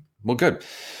on to. Well, good.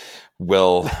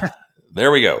 Well,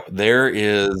 there we go. There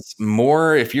is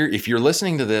more. If you're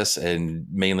listening to this, and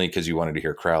mainly because you wanted to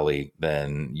hear Crowley,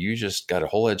 then you just got a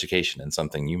whole education in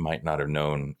something you might not have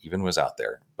known even was out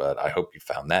there. But I hope you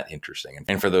found that interesting.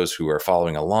 And for those who are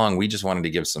following along, we just wanted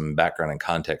to give some background and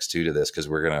context to this, because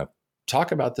we're going to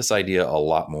talk about this idea a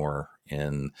lot more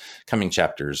in coming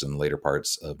chapters and later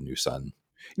parts of New Sun.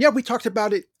 Yeah, we talked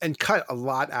about it and cut a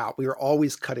lot out. We were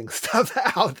always cutting stuff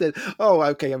out that,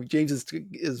 James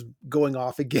is going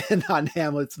off again on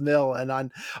Hamlet's Mill and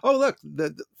on, look,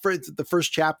 for the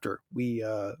first chapter, we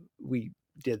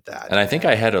did that. And I think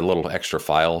I had a little extra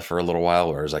file for a little while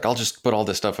where I was like, I'll just put all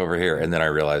this stuff over here. And then I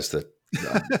realized that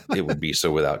it would be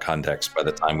so without context by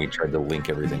the time we tried to link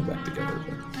everything back together.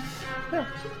 But,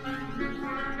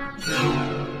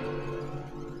 yeah.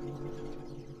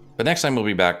 But next time we'll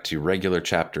be back to regular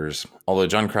chapters. Although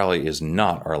John Crowley is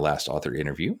not our last author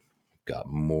interview, got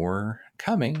more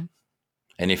coming.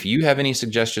 And if you have any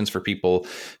suggestions for people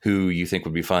who you think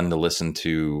would be fun to listen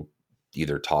to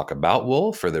either talk about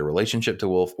Wolfe or their relationship to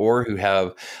Wolfe, or who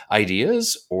have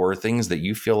ideas or things that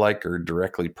you feel like are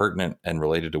directly pertinent and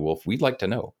related to Wolfe, we'd like to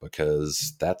know,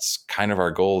 because that's kind of our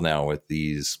goal now with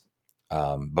these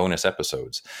bonus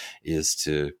episodes, is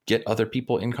to get other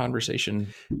people in conversation.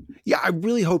 Yeah, I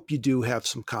really hope you do have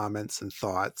some comments and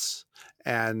thoughts,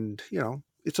 and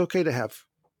it's okay to have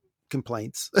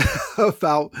complaints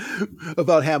about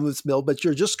Hamlet's Mill, but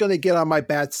you're just going to get on my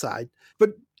bad side.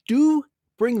 But do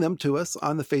bring them to us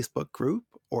on the Facebook group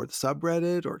or the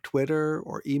subreddit or Twitter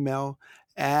or email.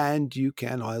 And you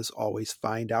can, as always,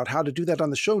 find out how to do that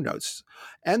on the show notes,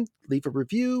 and leave a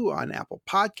review on Apple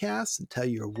Podcasts and tell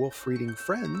your Wolfe reading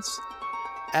friends.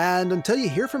 And until you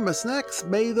hear from us next,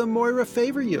 may the Moira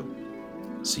favor you.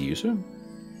 See you soon.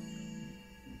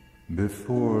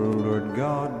 Before Lord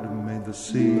God made the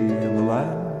sea and the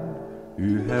land,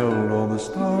 He held all the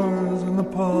stars in the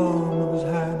palm of His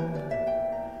hand,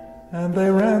 and they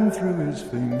ran through His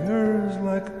fingers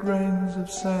like grains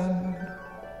of sand.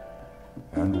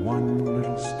 And one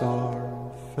little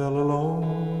star fell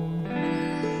alone,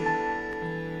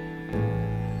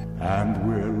 and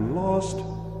we're lost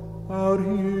out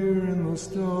here in the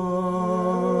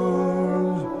stars,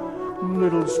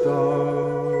 little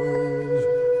stars.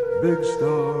 big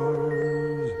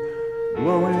stars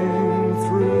glowing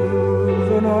through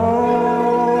the night.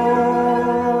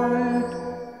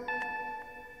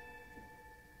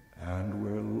 And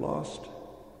we're lost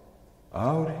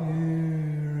out here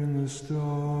in the stars.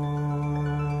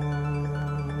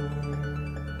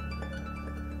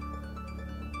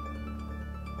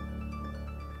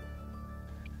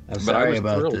 I'm sorry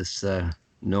about this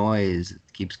noise. It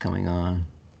keeps coming on.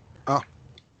 Oh,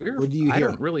 what do you hear? I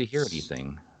don't really hear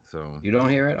anything. So you don't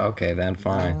hear it? Okay, then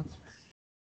fine. No, it's